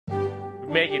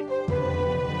 Make it.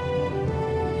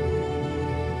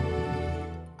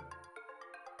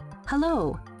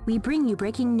 Hello, we bring you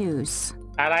breaking news.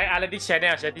 This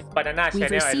channel, this banana channel.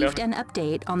 We've received an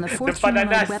update on the fourth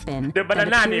humanoid weapon that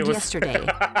appeared yesterday.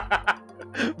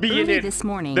 Early this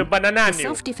morning, the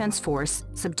Self-Defense Force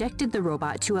subjected the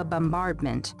robot to a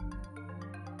bombardment.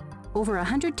 Over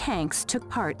 100 tanks took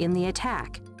part in the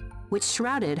attack, which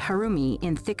shrouded Harumi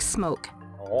in thick smoke.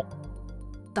 Oh.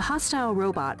 The hostile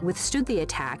robot withstood the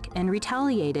attack and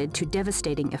retaliated to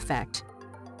devastating effect.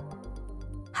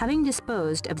 Having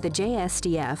disposed of the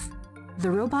JSDF,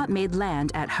 the robot made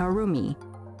land at Harumi.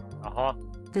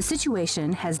 The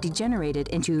situation has degenerated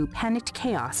into panicked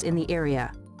chaos in the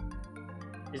area.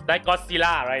 It's like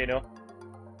Godzilla, right, you know?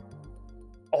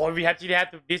 Or we actually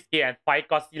have to this game and fight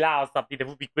Godzilla or something. That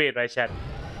would be great, right, Chad?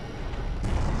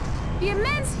 The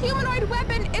immense humanoid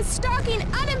weapon is stalking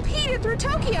unimpeded through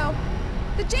Tokyo.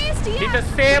 The JSDF, it's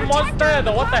the same monster,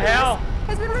 though. What the hell?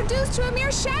 Has been reduced to a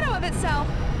mere shadow of itself.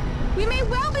 We may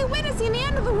well be witnessing the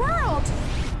end of the world.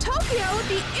 Tokyo,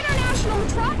 the international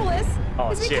metropolis,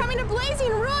 is becoming a blazing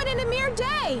ruin in a mere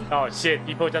day. Oh shit,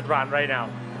 people just run right now.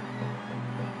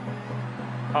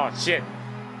 Oh shit.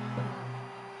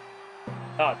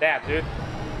 Oh damn, dude.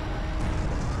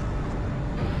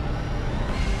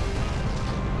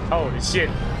 Holy shit.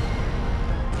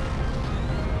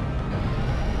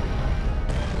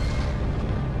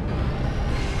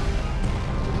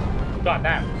 God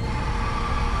damn.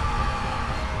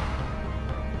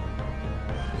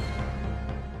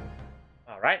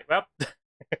 Alright, well.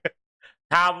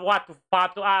 Time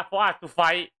for us to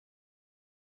fight.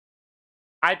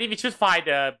 I think we should find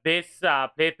the best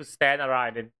place to stand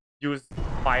around and use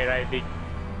fire, I think.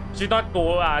 Should not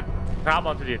go grab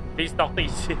onto it. Please doctor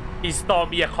install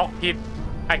me a cockpit.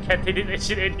 I can't take this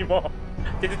shit anymore.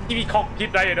 Just give me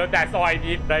cockpit, right, you know, that's all I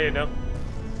need, right, you know.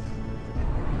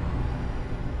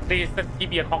 Please just give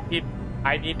me a cockpit.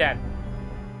 I need that.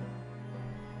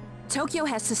 Tokyo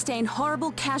has sustained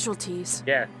horrible casualties.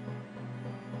 Yeah.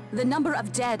 The number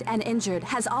of dead and injured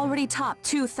has already topped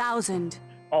 2,000.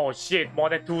 Oh shit, more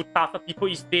than 2,000 people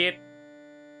is dead.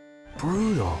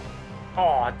 Brutal.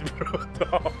 Oh,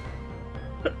 brutal.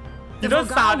 You don't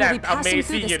sound that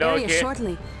amazing, you know, okay?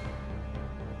 Shortly.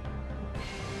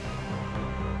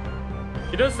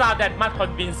 You don't sound that much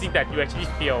convincing that you actually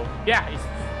feel, yeah, it's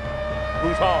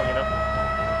brutal, you know?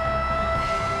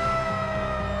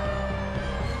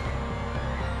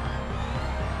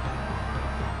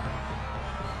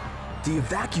 The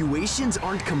evacuations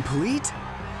aren't complete?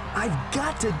 I've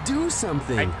got to do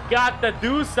something. I got to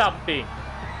do something.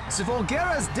 The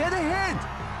Vulgara's dead ahead.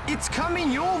 It's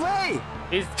coming your way.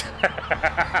 It's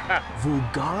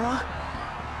Vulgara?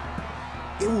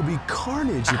 It will be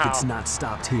carnage if it's not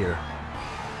stopped here.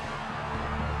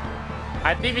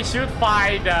 I think we should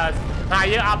find a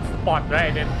higher up spot, right?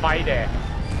 And then fight there.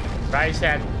 Right,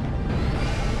 Chad?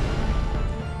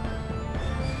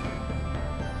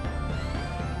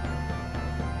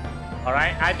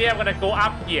 Alright, I think I'm gonna go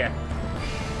up here.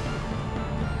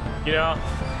 You know?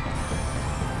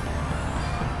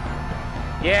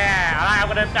 Yeah,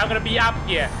 alright, I'm gonna be up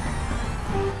here.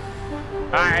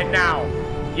 Alright, now.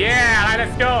 Yeah, alright,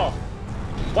 let's go.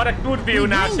 What a good view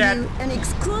now, Chad. An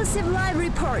exclusive live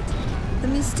report. The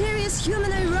mysterious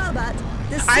humanoid robot.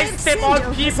 I step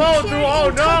on people too.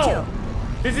 Oh no!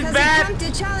 This is bad. Has come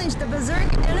to challenge the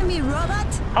berserk enemy robot?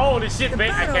 Holy shit,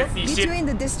 man! I can't see shit. The battle between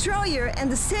the destroyer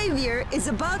and the savior is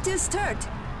about to start.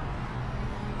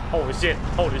 Holy shit!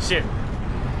 Holy shit!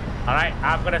 All right,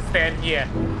 I'm gonna stand here.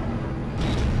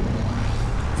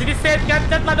 See this stand gun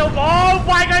just run over. Oh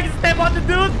my god! I can step on the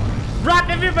dude. Run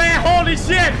everywhere! Holy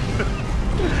shit!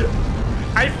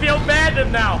 I feel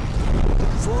bad now.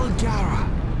 Vulgara,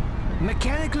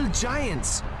 mechanical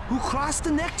giants who crossed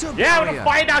the nectar barrier. Yeah, I'm gonna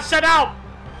find out. Shut up.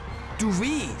 Do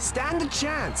we stand a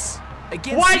chance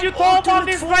against Why you talk about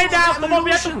this right now? Come on, we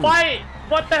have to fight.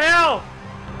 What the hell?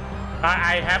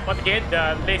 I have once again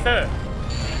the laser.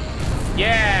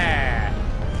 Yeah.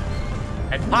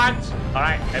 And punch.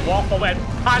 Alright, I walk forward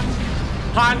and punch.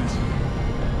 Punch.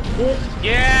 Hook.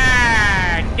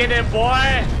 Yeah! Get it,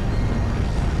 boy!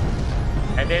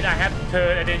 And then I have to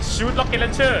turn and then shoot rocket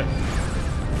launcher.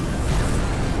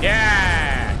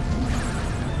 Yeah!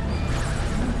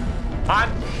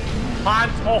 Punch.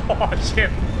 Punch. Oh, shit.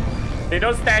 They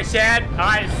don't stand chance.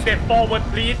 Alright, step forward,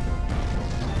 please.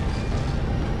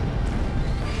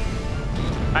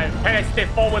 Alright, can I step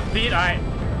forward, please? Alright.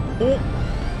 Hook.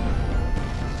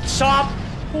 Chop.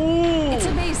 Ooh. It's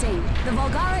amazing. The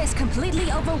Volgara is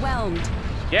completely overwhelmed.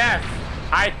 Yes,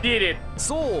 I did it.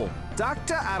 So,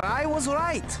 Dr. Arai was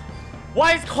right.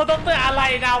 Why is Dr.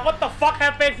 Arai now? What the fuck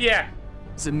happened here?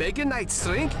 The Mega Knight's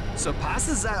strength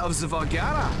surpasses that of the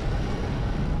Volgara.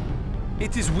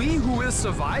 It is we who will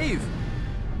survive.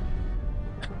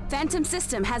 Phantom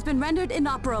system has been rendered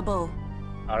inoperable.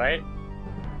 Alright.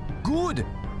 Good.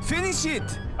 Finish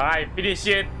it. Alright, finish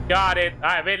it. Got it.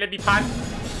 Alright, wait, let me punch.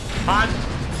 Punch.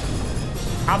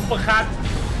 Uppercut.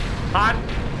 Punch.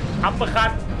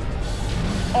 Uppercut.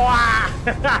 Oh,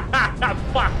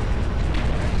 fuck.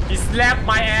 He slapped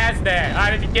my ass there.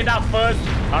 Alright, let me get up first.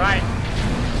 Alright.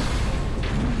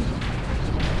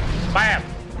 Bam.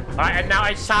 Alright, and now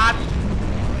I charge.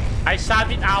 I charge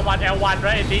with R1, L1,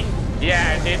 right? I think.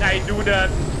 Yeah, and then I do the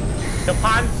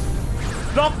punch.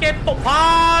 Rocket to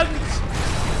punch.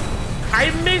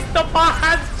 I missed the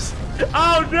punch.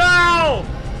 Oh no.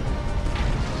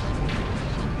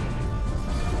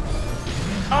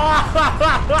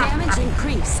 Damage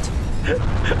increased.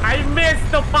 I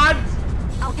missed the punch.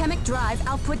 Alchemic drive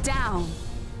output down.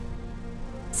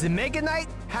 The Mega Knight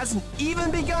hasn't even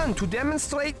begun to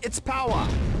demonstrate its power.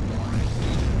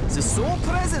 The sole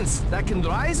presence that can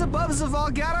rise above the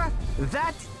Volgara,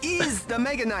 that is the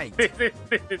Mega Knight. This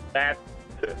is bad.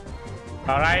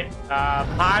 Alright,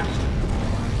 punch.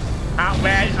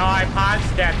 Where I punch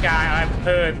that guy, I'm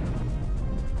hurt.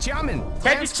 Chairman,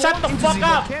 can you shut the fuck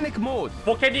up? Volcanic mode.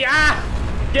 Volcanic,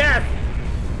 yes.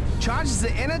 Charge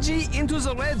the energy into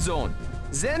the red zone.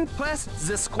 Then press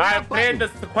the square button. I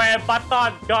pressed the square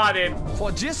button. Got it.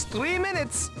 For just 3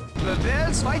 minutes,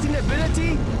 Revel's fighting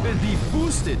ability will be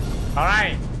boosted.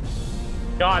 Alright.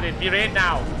 Got it. Be ready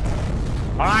now.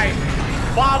 Alright.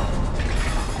 Bomb.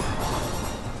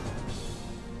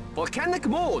 Volcanic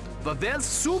mode. Revel's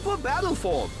super battle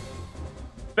form.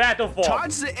 Battle form.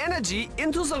 Charge the energy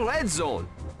into the red zone.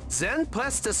 Then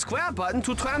press the square button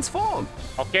to transform.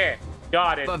 Okay.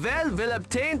 Got it. Revel will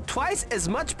obtain twice as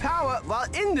much power while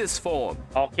in this form.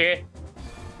 Okay.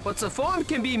 But the form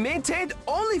can be maintained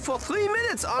only for 3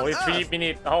 minutes on only Earth. 3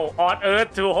 minutes. Oh, on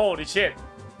Earth too. Holy shit.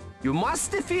 You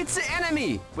must defeat the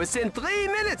enemy within 3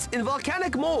 minutes in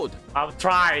volcanic mode. I'll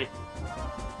try.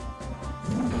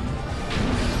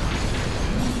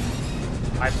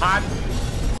 I punch.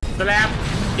 Slap.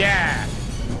 Yeah.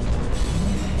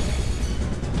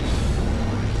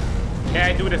 Can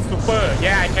I do the super?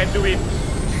 Yeah, I can do it.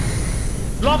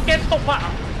 Rocket to punch.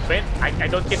 Wait, I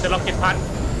don't get the rocket punch.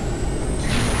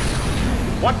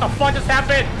 What the fuck just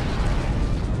happened?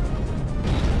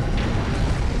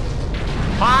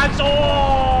 Punch!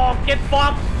 Oh, get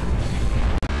fucked!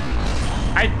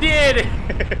 I did it!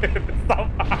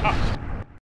 Somehow.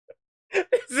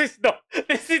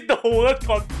 This is the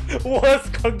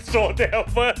worst control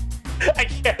ever. I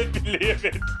can't believe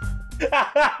it.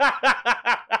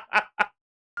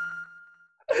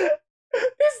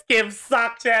 This game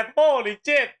sucks, chat. Holy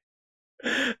shit.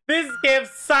 This game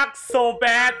sucks so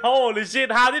bad. Holy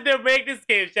shit. How did they make this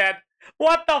game, chat?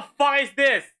 What the fuck is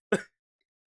this?